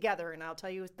that together, and I'll tell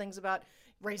you things about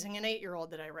raising an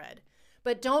 8-year-old that I read.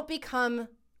 But don't become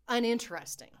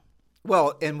uninteresting.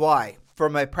 Well, and why?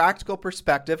 From a practical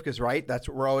perspective, because, that's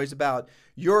what we're always about,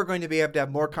 you're going to be able to have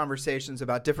more conversations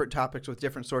about different topics with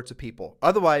different sorts of people.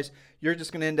 Otherwise, you're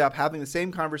just going to end up having the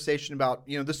same conversation about,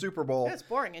 the Super Bowl. It's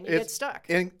boring, and you get stuck.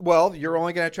 And, you're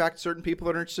only going to attract certain people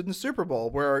that are interested in the Super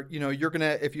Bowl, where, you're going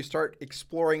to, if you start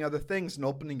exploring other things and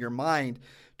opening your mind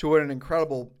to what an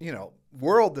incredible,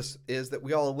 world this is that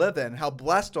we all live in, how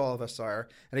blessed all of us are.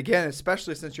 And again,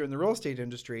 especially since you're in the real estate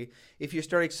industry, if you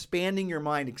start expanding your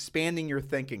mind, expanding your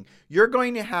thinking, you're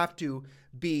going to have to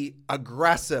be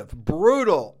aggressive,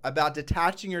 brutal about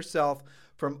detaching yourself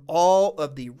from all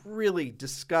of the really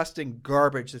disgusting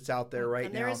garbage that's out there right now.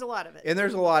 And there is a lot of it. And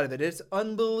there's a lot of it. It's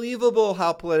unbelievable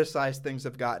how politicized things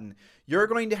have gotten. You're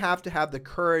going to have the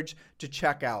courage to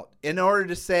check out in order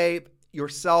to save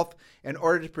yourself, in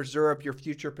order to preserve your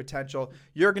future potential.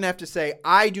 You're going to have to say,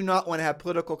 I do not want to have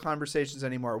political conversations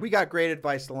anymore. We got great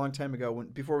advice a long time ago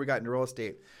before we got into real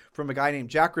estate from a guy named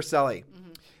Jack Rosselli.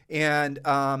 Mm-hmm.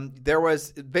 And there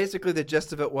was basically the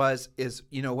gist of it is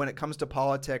when it comes to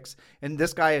politics, and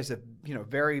this guy is a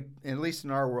very, at least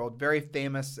in our world, very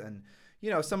famous, and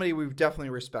somebody we've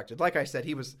definitely respected. Like I said,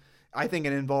 he was, I think,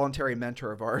 an involuntary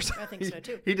mentor of ours. I think so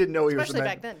too. He didn't know he was especially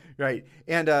back then. Right.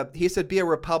 And he said, be a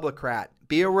Republicrat.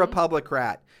 Be a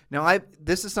Republicrat. Now,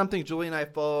 this is something Julie and I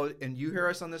followed, and you hear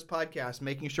us on this podcast,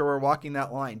 making sure we're walking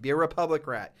that line. Be a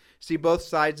Republicrat. See both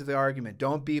sides of the argument.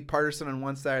 Don't be partisan on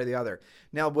one side or the other.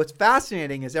 Now, what's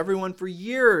fascinating is everyone for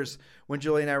years, when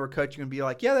Julie and I were coaching, would be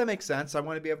like, yeah, that makes sense. I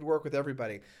want to be able to work with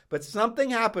everybody. But something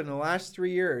happened in the last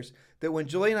 3 years that when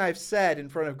Julie and I have said in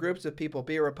front of groups of people,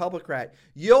 be a Republicrat,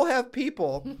 you'll have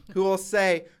people who will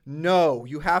say, no,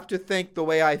 you have to think the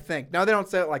way I think. Now, they don't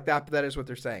say it like that, but that is what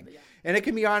they're saying. Yeah. And it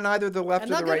can be on either the left or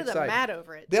the right side. And they'll go to the mat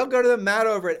over it. They'll go to the mat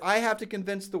over it. I have to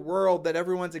convince the world that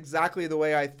everyone's exactly the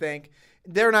way I think.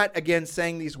 They're not, again,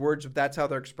 saying these words if that's how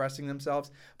they're expressing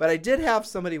themselves. But I did have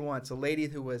somebody once, a lady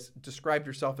who described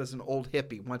herself as an old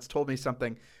hippie, once told me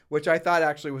something, which I thought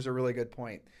actually was a really good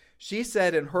point. She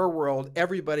said in her world,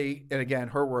 everybody, and again,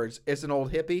 her words, is an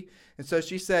old hippie. And so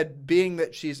she said, being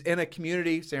that she's in a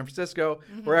community, San Francisco,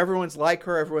 where everyone's like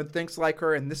her, everyone thinks like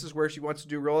her, and this is where she wants to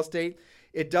do real estate,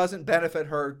 it doesn't benefit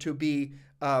her to be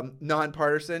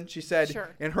nonpartisan. She said,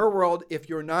 in her world, if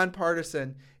you're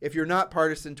nonpartisan, if you're not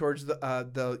partisan towards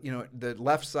the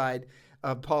left side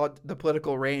of the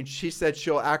political range, she said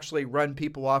she'll actually run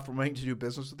people off from wanting to do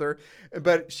business with her.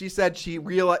 But she said she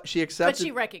accepted. But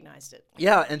she recognized it.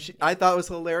 Yeah, and I thought it was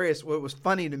hilarious. What was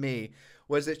funny to me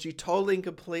was that she totally and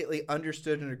completely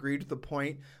understood and agreed with the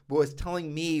point, but was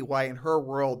telling me why in her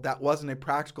world that wasn't a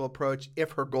practical approach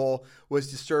if her goal was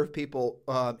to serve people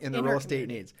in the real estate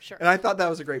needs. Sure. And I thought that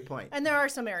was a great point. And there are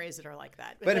some areas that are like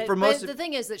that. But the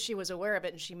thing is that she was aware of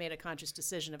it and she made a conscious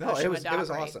decision of how she would operate. It was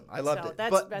awesome. I loved it.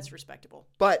 That's respectable.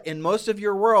 But in most of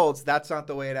your worlds, that's not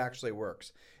the way it actually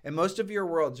works. In most of your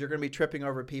worlds, you're going to be tripping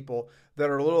over people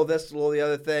that are a little this, a little the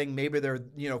other thing. Maybe they're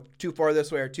too far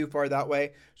this way or too far that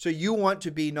way. So you want to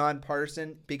be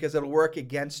nonpartisan because it'll work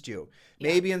against you. Yeah.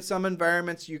 Maybe in some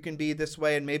environments you can be this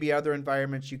way, and maybe other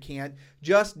environments you can't.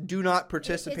 Just do not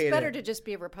participate. It's better to just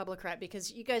be a Republican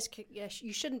because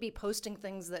you shouldn't be posting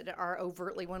things that are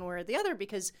overtly one way or the other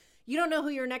because you don't know who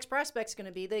your next prospect's going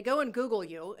to be. They go and Google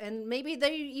you, and maybe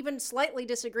they even slightly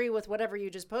disagree with whatever you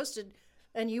just posted.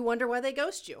 And you wonder why they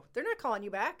ghost you. They're not calling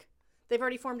you back. They've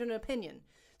already formed an opinion.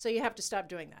 So you have to stop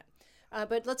doing that.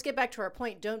 But let's get back to our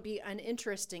point. Don't be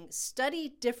uninteresting.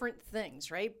 Study different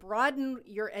things, right? Broaden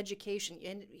your education.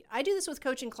 And I do this with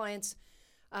coaching clients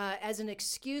as an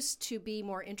excuse to be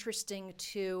more interesting,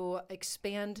 to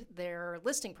expand their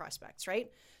listing prospects,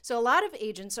 right? So a lot of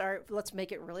agents let's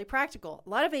make it really practical. A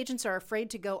lot of agents are afraid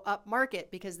to go up market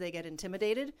because they get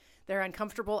intimidated. They're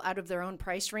uncomfortable out of their own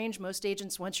price range. Most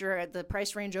agents, once you're at the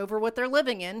price range over what they're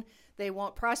living in, they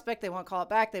won't prospect, they won't call it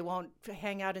back, they won't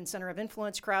hang out in center of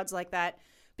influence crowds like that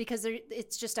because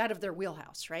it's just out of their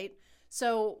wheelhouse, right?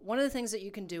 So one of the things that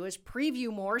you can do is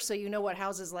preview more so you know what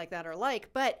houses like that are like,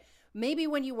 but maybe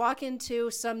when you walk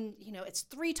into some, it's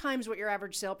 3 times what your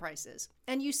average sale price is,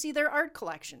 and you see their art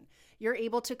collection, you're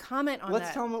able to comment on that.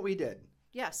 Let's tell them what we did.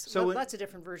 Yes, so lots of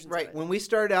different versions of it. When we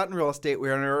started out in real estate, we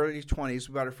were in our early 20s.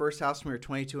 We bought our first house when we were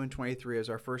 22 and 23 as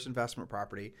our first investment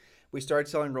property. We started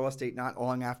selling real estate not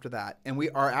long after that. And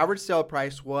our average sale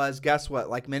price was, guess what,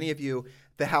 like many of you,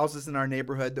 the houses in our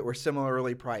neighborhood that were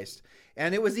similarly priced.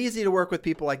 And it was easy to work with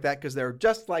people like that because they're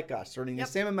just like us, earning the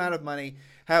same amount of money,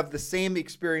 have the same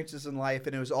experiences in life,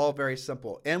 and it was all very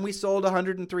simple. And we sold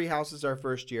 103 houses our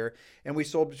first year, and we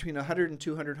sold between 100 and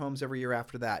 200 homes every year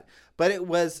after that. But it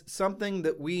was something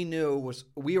that we knew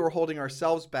we were holding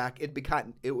ourselves back.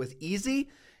 It was easy.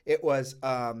 It was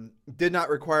did not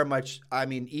require much. I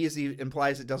mean, easy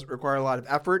implies it doesn't require a lot of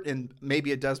effort, and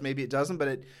maybe it does, maybe it doesn't.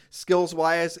 But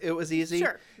skills-wise, it was easy.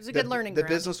 Sure, it was a good learning ground.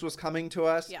 The business was coming to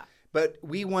us. Yeah. But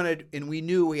we wanted, and we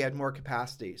knew we had more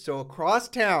capacity. So across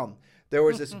town, there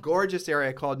was this gorgeous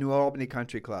area called New Albany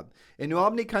Country Club. In New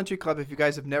Albany Country Club, if you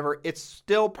guys have never, it's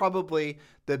still probably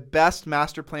the best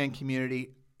master plan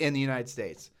community in the United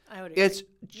States. I would agree.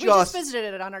 We just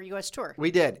visited it on our U.S. tour. We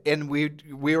did. And we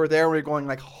were there and we were going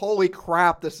like, holy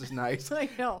crap, this is nice. I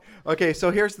know. Okay,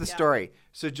 so here's the story.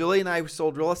 So Julie and I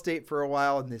sold real estate for a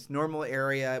while in this normal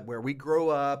area where we grew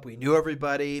up. We knew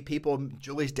everybody.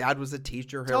 Julie's dad was a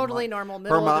teacher. Totally normal.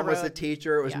 Her mom was a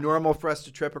teacher. It was normal for us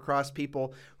to trip across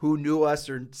people who knew us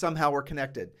or somehow were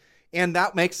connected. And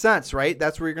that makes sense, right?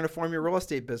 That's where you're going to form your real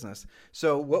estate business.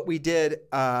 So what we did,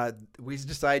 we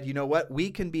decided, you know what? We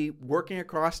can be working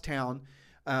across town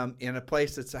in a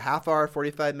place that's a half hour,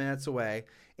 45 minutes away.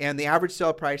 And the average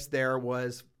sale price there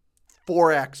was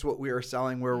 4X what we were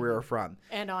selling where we were from.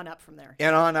 And on up from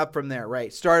there.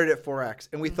 Right. Started at 4X.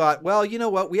 And we thought, well, you know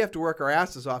what? We have to work our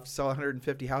asses off to sell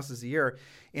 150 houses a year.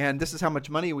 And this is how much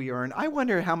money we earn. I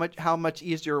wonder how much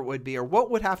easier it would be, or what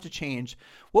would have to change.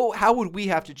 How would we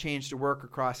have to change to work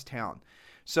across town?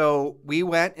 So we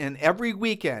went, and every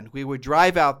weekend we would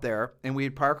drive out there and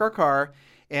we'd park our car.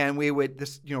 And we would,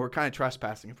 we're kind of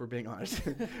trespassing if we're being honest.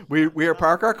 we would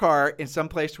park our car in some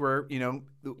place where,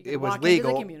 it was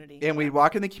legal. And we'd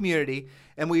walk in the community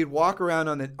and we'd walk around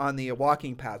on the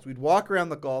walking paths. We'd walk around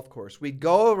the golf course. We'd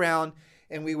go around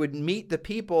and we would meet the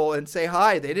people and say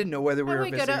hi. They didn't know whether we were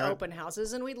visiting. And we'd go to open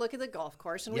houses and we'd look at the golf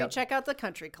course and we'd check out the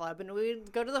country club and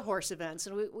we'd go to the horse events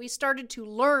and we started to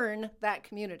learn that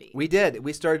community. We did.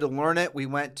 We started to learn it. We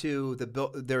went to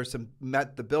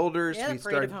met the builders. Yeah, we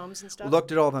parade of homes and stuff.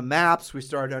 Looked at all the maps. We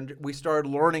started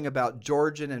learning about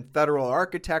Georgian and federal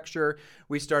architecture.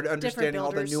 We started understanding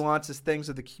all the nuances, things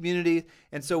of the community.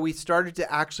 And so we started to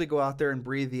actually go out there and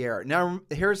breathe the air. Now,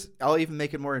 I'll even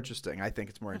make it more interesting. I think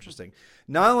it's more interesting.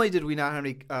 Not only did we not have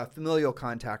any familial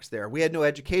contacts there, we had no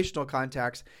educational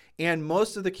contacts, and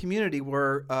most of the community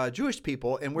were Jewish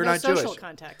people, and we're not Jewish. No social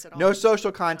contacts at all. No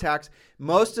social contacts.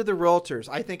 Most of the realtors,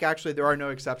 I think actually there are no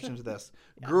exceptions to this,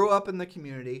 grew up in the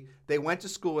community. They went to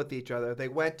school with each other. They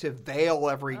went to Vail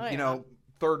every,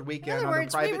 third weekend on the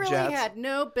private we really jets. had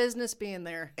no business being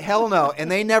there. Hell no.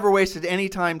 And they never wasted any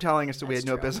time telling us that we had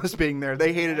no business being there.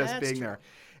 They hated us being there.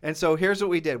 And so here's what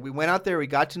we did. We went out there. We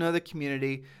got to know the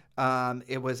community.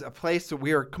 It was a place that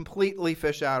we were completely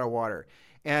fish out of water.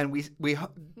 And we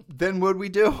then what did we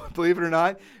do? Believe it or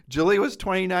not, Julie was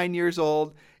 29 years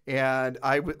old. And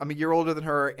I'm a year older than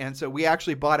her. And so we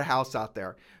actually bought a house out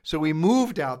there. So we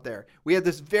moved out there. We had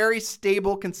this very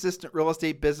stable, consistent real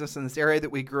estate business in this area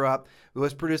that we grew up. It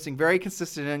was producing very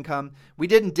consistent income. We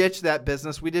didn't ditch that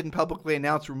business. We didn't publicly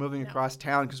announce we're moving across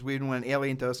town because we didn't want to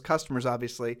alienate those customers,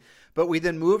 obviously. But we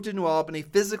then moved to New Albany,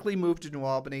 physically moved to New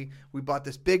Albany. We bought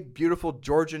this big, beautiful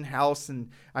Georgian house.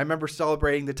 And I remember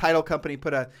celebrating. The title company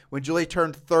when Julie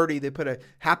turned 30, they put a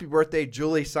happy birthday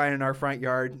Julie sign in our front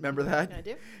yard. Remember that? I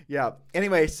do. Yeah.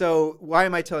 Anyway, so why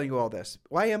am I telling you all this?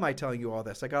 Why am I telling you all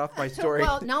this? I got off my story.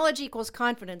 Well, knowledge equals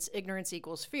confidence, ignorance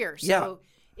equals fear. So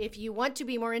if you want to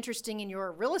be more interesting in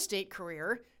your real estate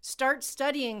career, start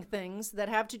studying things that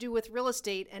have to do with real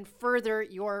estate and further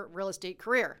your real estate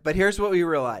career. But here's what we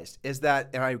realized is that,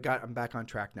 and I'm back on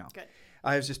track now. Good.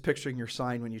 I was just picturing your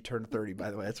sign when you turned 30, by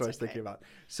the way. That's what I was thinking about.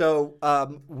 So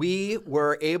we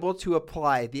were able to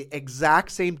apply the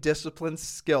exact same discipline,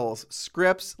 skills,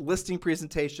 scripts, listing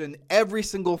presentation, every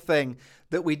single thing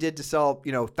that we did to sell,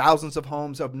 thousands of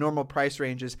homes of normal price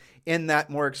ranges in that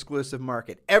more exclusive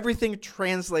market. Everything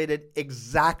translated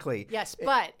exactly. Yes,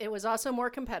 but it was also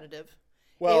more competitive.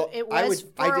 Well, it was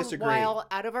I disagree. A while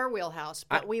out of our wheelhouse,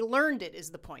 but we learned it is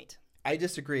the point. I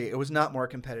disagree. It was not more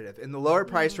competitive. In the lower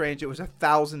price range, it was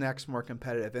 1,000x more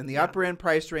competitive. In the upper end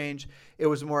price range, it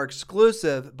was more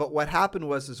exclusive. But what happened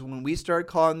was when we started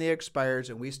calling the expireds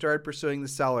and we started pursuing the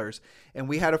sellers, and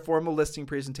we had a formal listing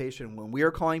presentation, when we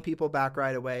were calling people back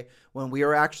right away, when we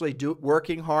were actually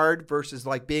working hard versus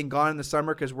like being gone in the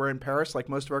summer because we're in Paris like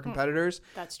most of our competitors,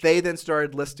 they then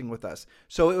started listing with us.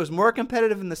 So it was more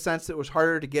competitive in the sense that it was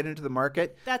harder to get into the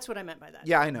market. That's what I meant by that.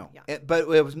 Yeah, I know. Yeah. But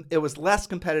it was less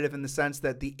competitive in the sense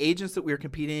that the agents that we were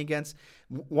competing against,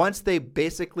 once they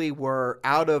basically were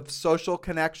out of social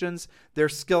connections, their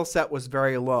skill set was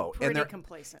very low. Pretty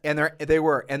complacent. And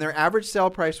their average sale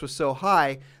price was so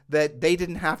high that they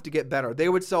didn't have to get better. They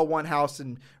would sell one house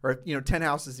or 10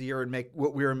 houses a year and make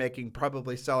what we were making,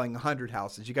 probably selling 100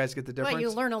 houses. You guys get the difference? Well,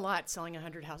 you learn a lot selling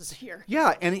 100 houses a year.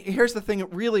 Yeah, and here's the thing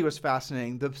that really was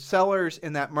fascinating. The sellers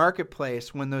in that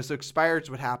marketplace, when those expireds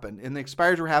would happen, and the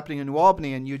expireds were happening in New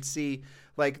Albany, and you'd see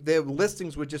like the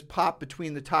listings would just pop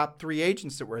between the top 3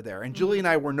 agents that were there. And Julie and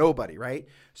I were nobody, right?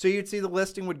 So you'd see the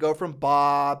listing would go from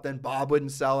Bob, then Bob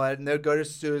wouldn't sell it. And they'd go to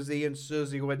Susie, and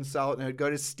Susie wouldn't sell it. And it would go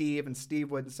to Steve, and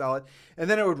Steve wouldn't sell it. And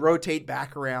then it would rotate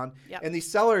back around. Yep. And these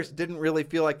sellers didn't really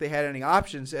feel like they had any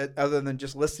options other than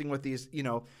just listing with these,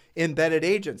 embedded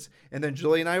agents. And then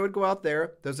Julie and I would go out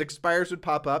there. Those expires would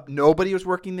pop up. Nobody was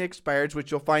working the expireds,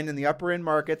 which you'll find in the upper end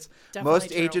markets. Definitely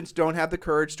Most true. agents don't have the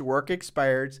courage to work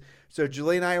expireds. So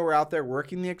Julie and I were out there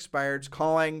working the expireds,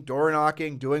 calling, door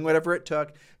knocking, doing whatever it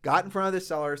took, got in front of the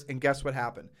sellers, and guess what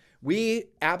happened? We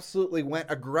absolutely went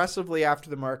aggressively after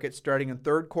the market starting in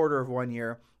third quarter of one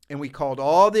year, and we called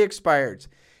all the expireds.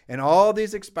 And all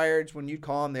these expireds, when you'd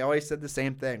call them, they always said the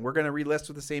same thing. We're going to relist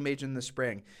with the same agent in the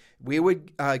spring. We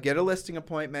would get a listing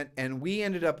appointment, and we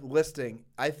ended up listing,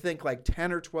 I think, like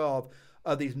 10 or 12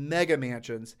 of these mega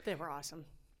mansions. They were awesome.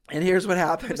 And here's what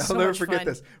happened. I'll so never much forget fun.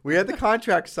 this. We had the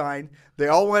contract signed. They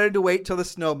all wanted to wait till the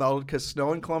snow melted because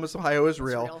snow in Columbus, Ohio is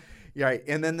real. Yeah,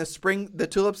 and then the spring, the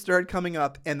tulips started coming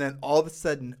up, and then all of a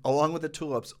sudden, along with the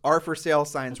tulips, our for sale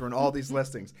signs were in all these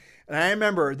listings. And I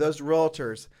remember those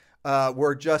realtors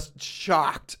were just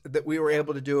shocked that we were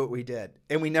able to do what we did,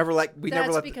 and we never let.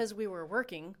 That's because we were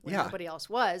working when nobody else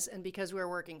was, and because we were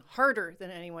working harder than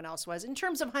anyone else was in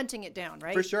terms of hunting it down,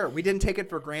 right? For sure, we didn't take it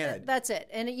for granted. That's it,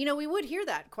 and we would hear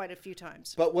that quite a few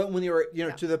times. But when you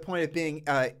were, to the point of being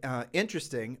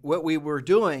interesting, what we were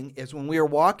doing is when we were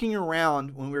walking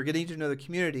around, when we were getting to know the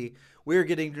community, we were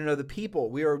getting to know the people.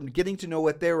 We were getting to know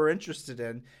what they were interested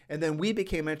in, and then we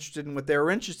became interested in what they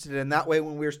were interested in. That way,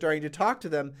 when we were starting to talk to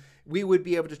them, we would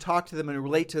be able to talk to them and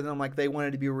relate to them like they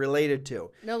wanted to be related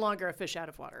to. No longer a fish out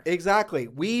of water. Exactly.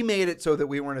 We made it so that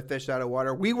we weren't a fish out of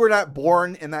water. We were not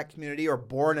born in that community or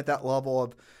born at that level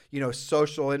of,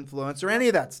 social influence or any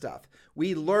of that stuff.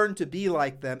 We learned to be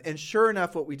like them. And sure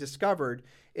enough, what we discovered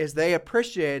is they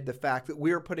appreciated the fact that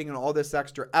we were putting in all this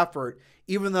extra effort,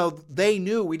 even though they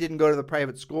knew we didn't go to the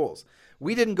private schools.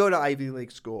 We didn't go to Ivy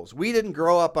League schools. We didn't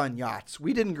grow up on yachts.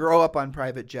 We didn't grow up on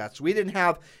private jets. We didn't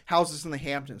have houses in the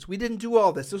Hamptons. We didn't do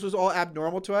all this. This was all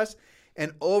abnormal to us.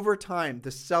 And over time,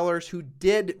 the sellers who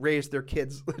did raise their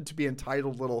kids to be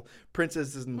entitled little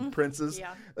princesses and princes,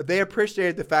 they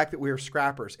appreciated the fact that we were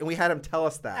scrappers. And we had them tell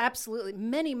us that. Absolutely.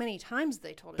 Many, many times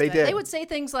they told us They that. did. They would say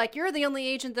things like, you're the only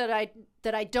agent that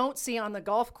I don't see on the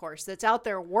golf course that's out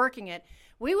there working it.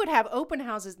 We would have open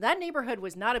houses. That neighborhood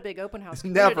was not a big open house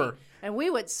community. Never. And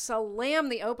we would slam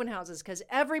the open houses because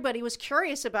everybody was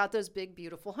curious about those big,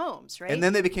 beautiful homes, right? And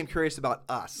then they became curious about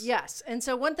us. Yes. And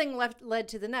so one thing led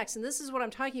to the next. And this is what I'm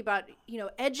talking about.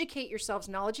 Educate yourselves.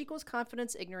 Knowledge equals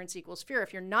confidence. Ignorance equals fear.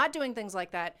 If you're not doing things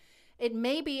like that, it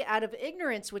may be out of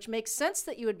ignorance, which makes sense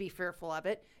that you would be fearful of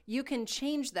it. You can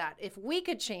change that. If we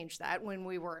could change that when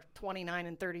we were 29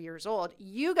 and 30 years old,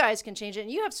 you guys can change it.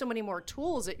 And you have so many more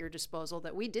tools at your disposal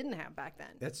that we didn't have back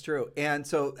then. That's true. And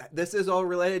so this is all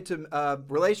related to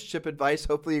relationship advice.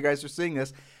 Hopefully you guys are seeing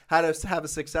this. How to have a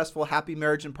successful, happy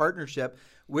marriage and partnership.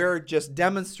 We're just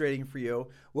demonstrating for you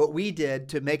what we did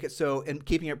to make it so, and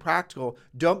keeping it practical.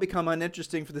 Don't become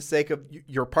uninteresting for the sake of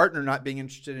your partner not being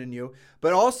interested in you,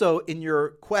 but also in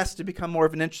your quest to become more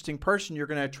of an interesting person, you're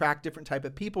going to attract different type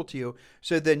of people to you,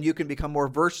 so then you can become more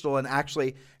versatile and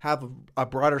actually have a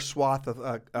broader swath of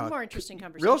more interesting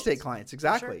conversations. Real estate clients.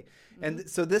 Exactly. Sure. And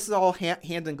so this is all hand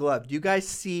in glove. Do you guys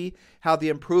see how the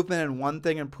improvement in one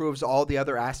thing improves all the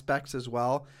other aspects as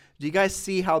well? Do you guys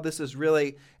see how this is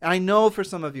really, and I know for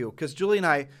some of you, because Julie and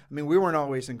I mean, we weren't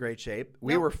always in great shape.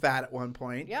 We were fat at one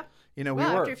point. Yeah. We were.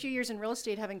 After a few years in real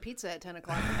estate, having pizza at 10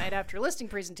 o'clock at night after a listing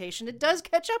presentation, it does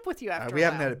catch up with you after a while. We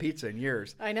haven't had a pizza in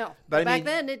years. I know. But back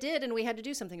then it did, and we had to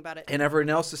do something about it. And everyone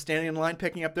else is standing in line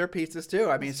picking up their pizzas too.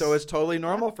 I mean, so it's totally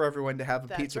normal for everyone to have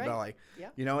a pizza belly.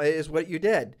 Yep. It is what you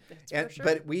did. That's for sure.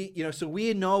 But we, so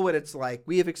we know what it's like.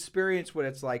 We have experienced what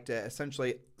it's like to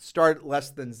essentially start at less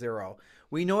than zero.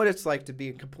 We know what it's like to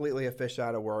be completely a fish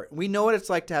out of water. We know what it's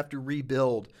like to have to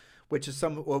rebuild, which is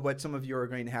what some of you are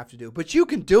going to have to do. But you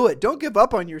can do it. Don't give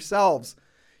up on yourselves.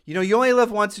 You only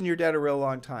live once and you're dead a real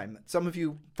long time. Some of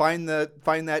you find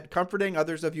that comforting.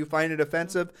 Others of you find it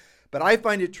offensive. But I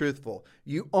find it truthful.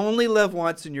 You only live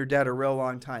once and you're dead a real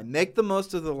long time. Make the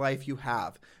most of the life you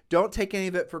have. Don't take any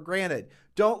of it for granted.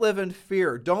 Don't live in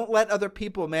fear. Don't let other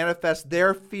people manifest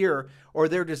their fear or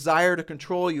their desire to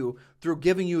control you through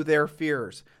giving you their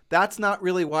fears. That's not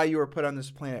really why you were put on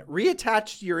this planet.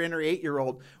 Reattach to your inner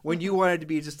 8-year-old when you wanted to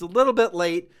be just a little bit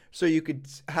late so you could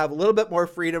have a little bit more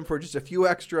freedom for just a few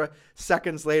extra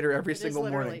seconds later every single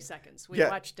morning. Literally seconds. We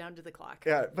watch down to the clock.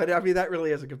 Yeah, but I mean, that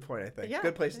really is a good point, I think. Yeah,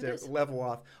 good place to level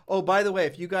off. Oh, by the way,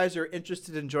 if you guys are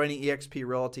interested in joining eXp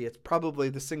Realty, it's probably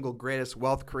the single greatest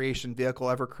wealth creation vehicle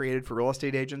ever created for real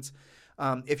estate agents.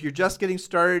 If you're just getting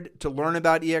started to learn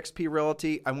about eXp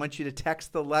Realty, I want you to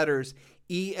text the letters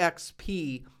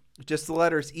EXP, just the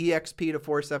letters EXP to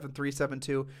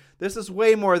 47372. This is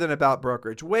way more than about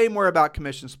brokerage, way more about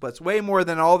commission splits, way more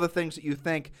than all the things that you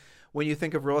think when you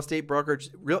think of real estate brokerage.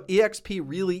 eXp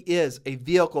really is a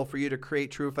vehicle for you to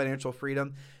create true financial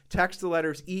freedom. Text the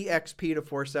letters EXP to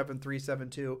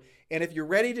 47372. And if you're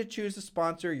ready to choose a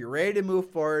sponsor, you're ready to move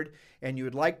forward, and you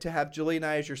would like to have Julie and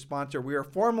I as your sponsor, we are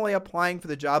formally applying for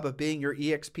the job of being your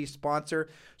EXP sponsor.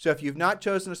 So if you've not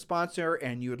chosen a sponsor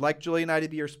and you would like Julie and I to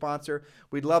be your sponsor,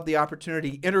 we'd love the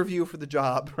opportunity to interview for the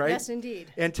job, right? Yes,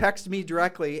 indeed. And text me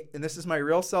directly, and this is my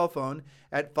real cell phone,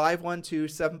 at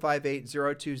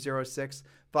 512-758-0206.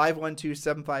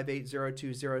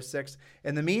 512-758-0206.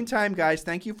 In the meantime, guys,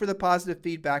 thank you for the positive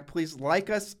feedback. Please like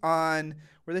us on,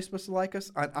 were they supposed to like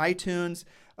us? On iTunes.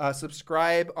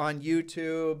 Subscribe on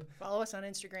YouTube. Follow us on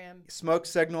Instagram. Smoke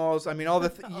signals. I mean, all the,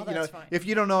 that's fine. If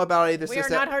you don't know about any of this. We are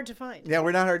not hard to find. Yeah,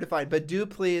 we're not hard to find. But do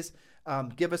please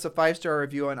give us a 5-star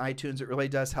review on iTunes. It really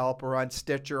does help. We're on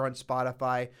Stitcher, on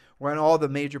Spotify. We're on all the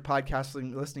major podcast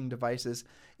listening devices.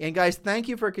 And guys, thank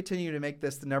you for continuing to make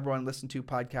this the #1 listened to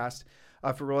podcast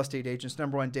for real estate agents,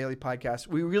 #1 daily podcast.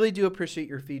 We really do appreciate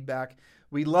your feedback.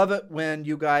 We love it when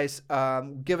you guys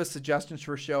give us suggestions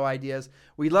for show ideas.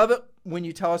 We love it when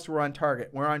you tell us we're on target,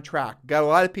 we're on track. Got a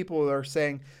lot of people that are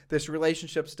saying this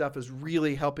relationship stuff is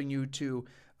really helping you to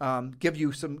give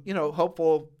you some,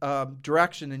 hopeful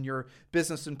direction in your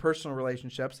business and personal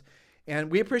relationships.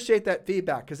 And we appreciate that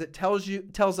feedback because it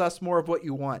tells us more of what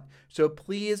you want. So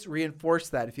please reinforce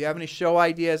that. If you have any show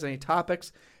ideas, any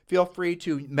topics, feel free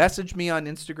to message me on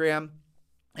Instagram,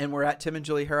 and we're at Tim and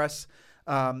Julie Harris,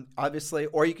 obviously,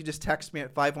 or you can just text me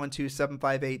at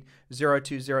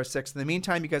 512-758-0206. In the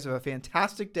meantime, you guys have a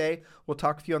fantastic day. We'll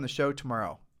talk with you on the show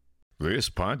tomorrow. This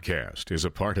podcast is a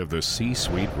part of the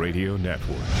C-Suite Radio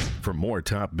Network. For more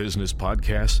top business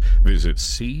podcasts, visit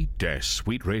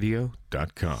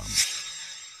c-suiteradio.com.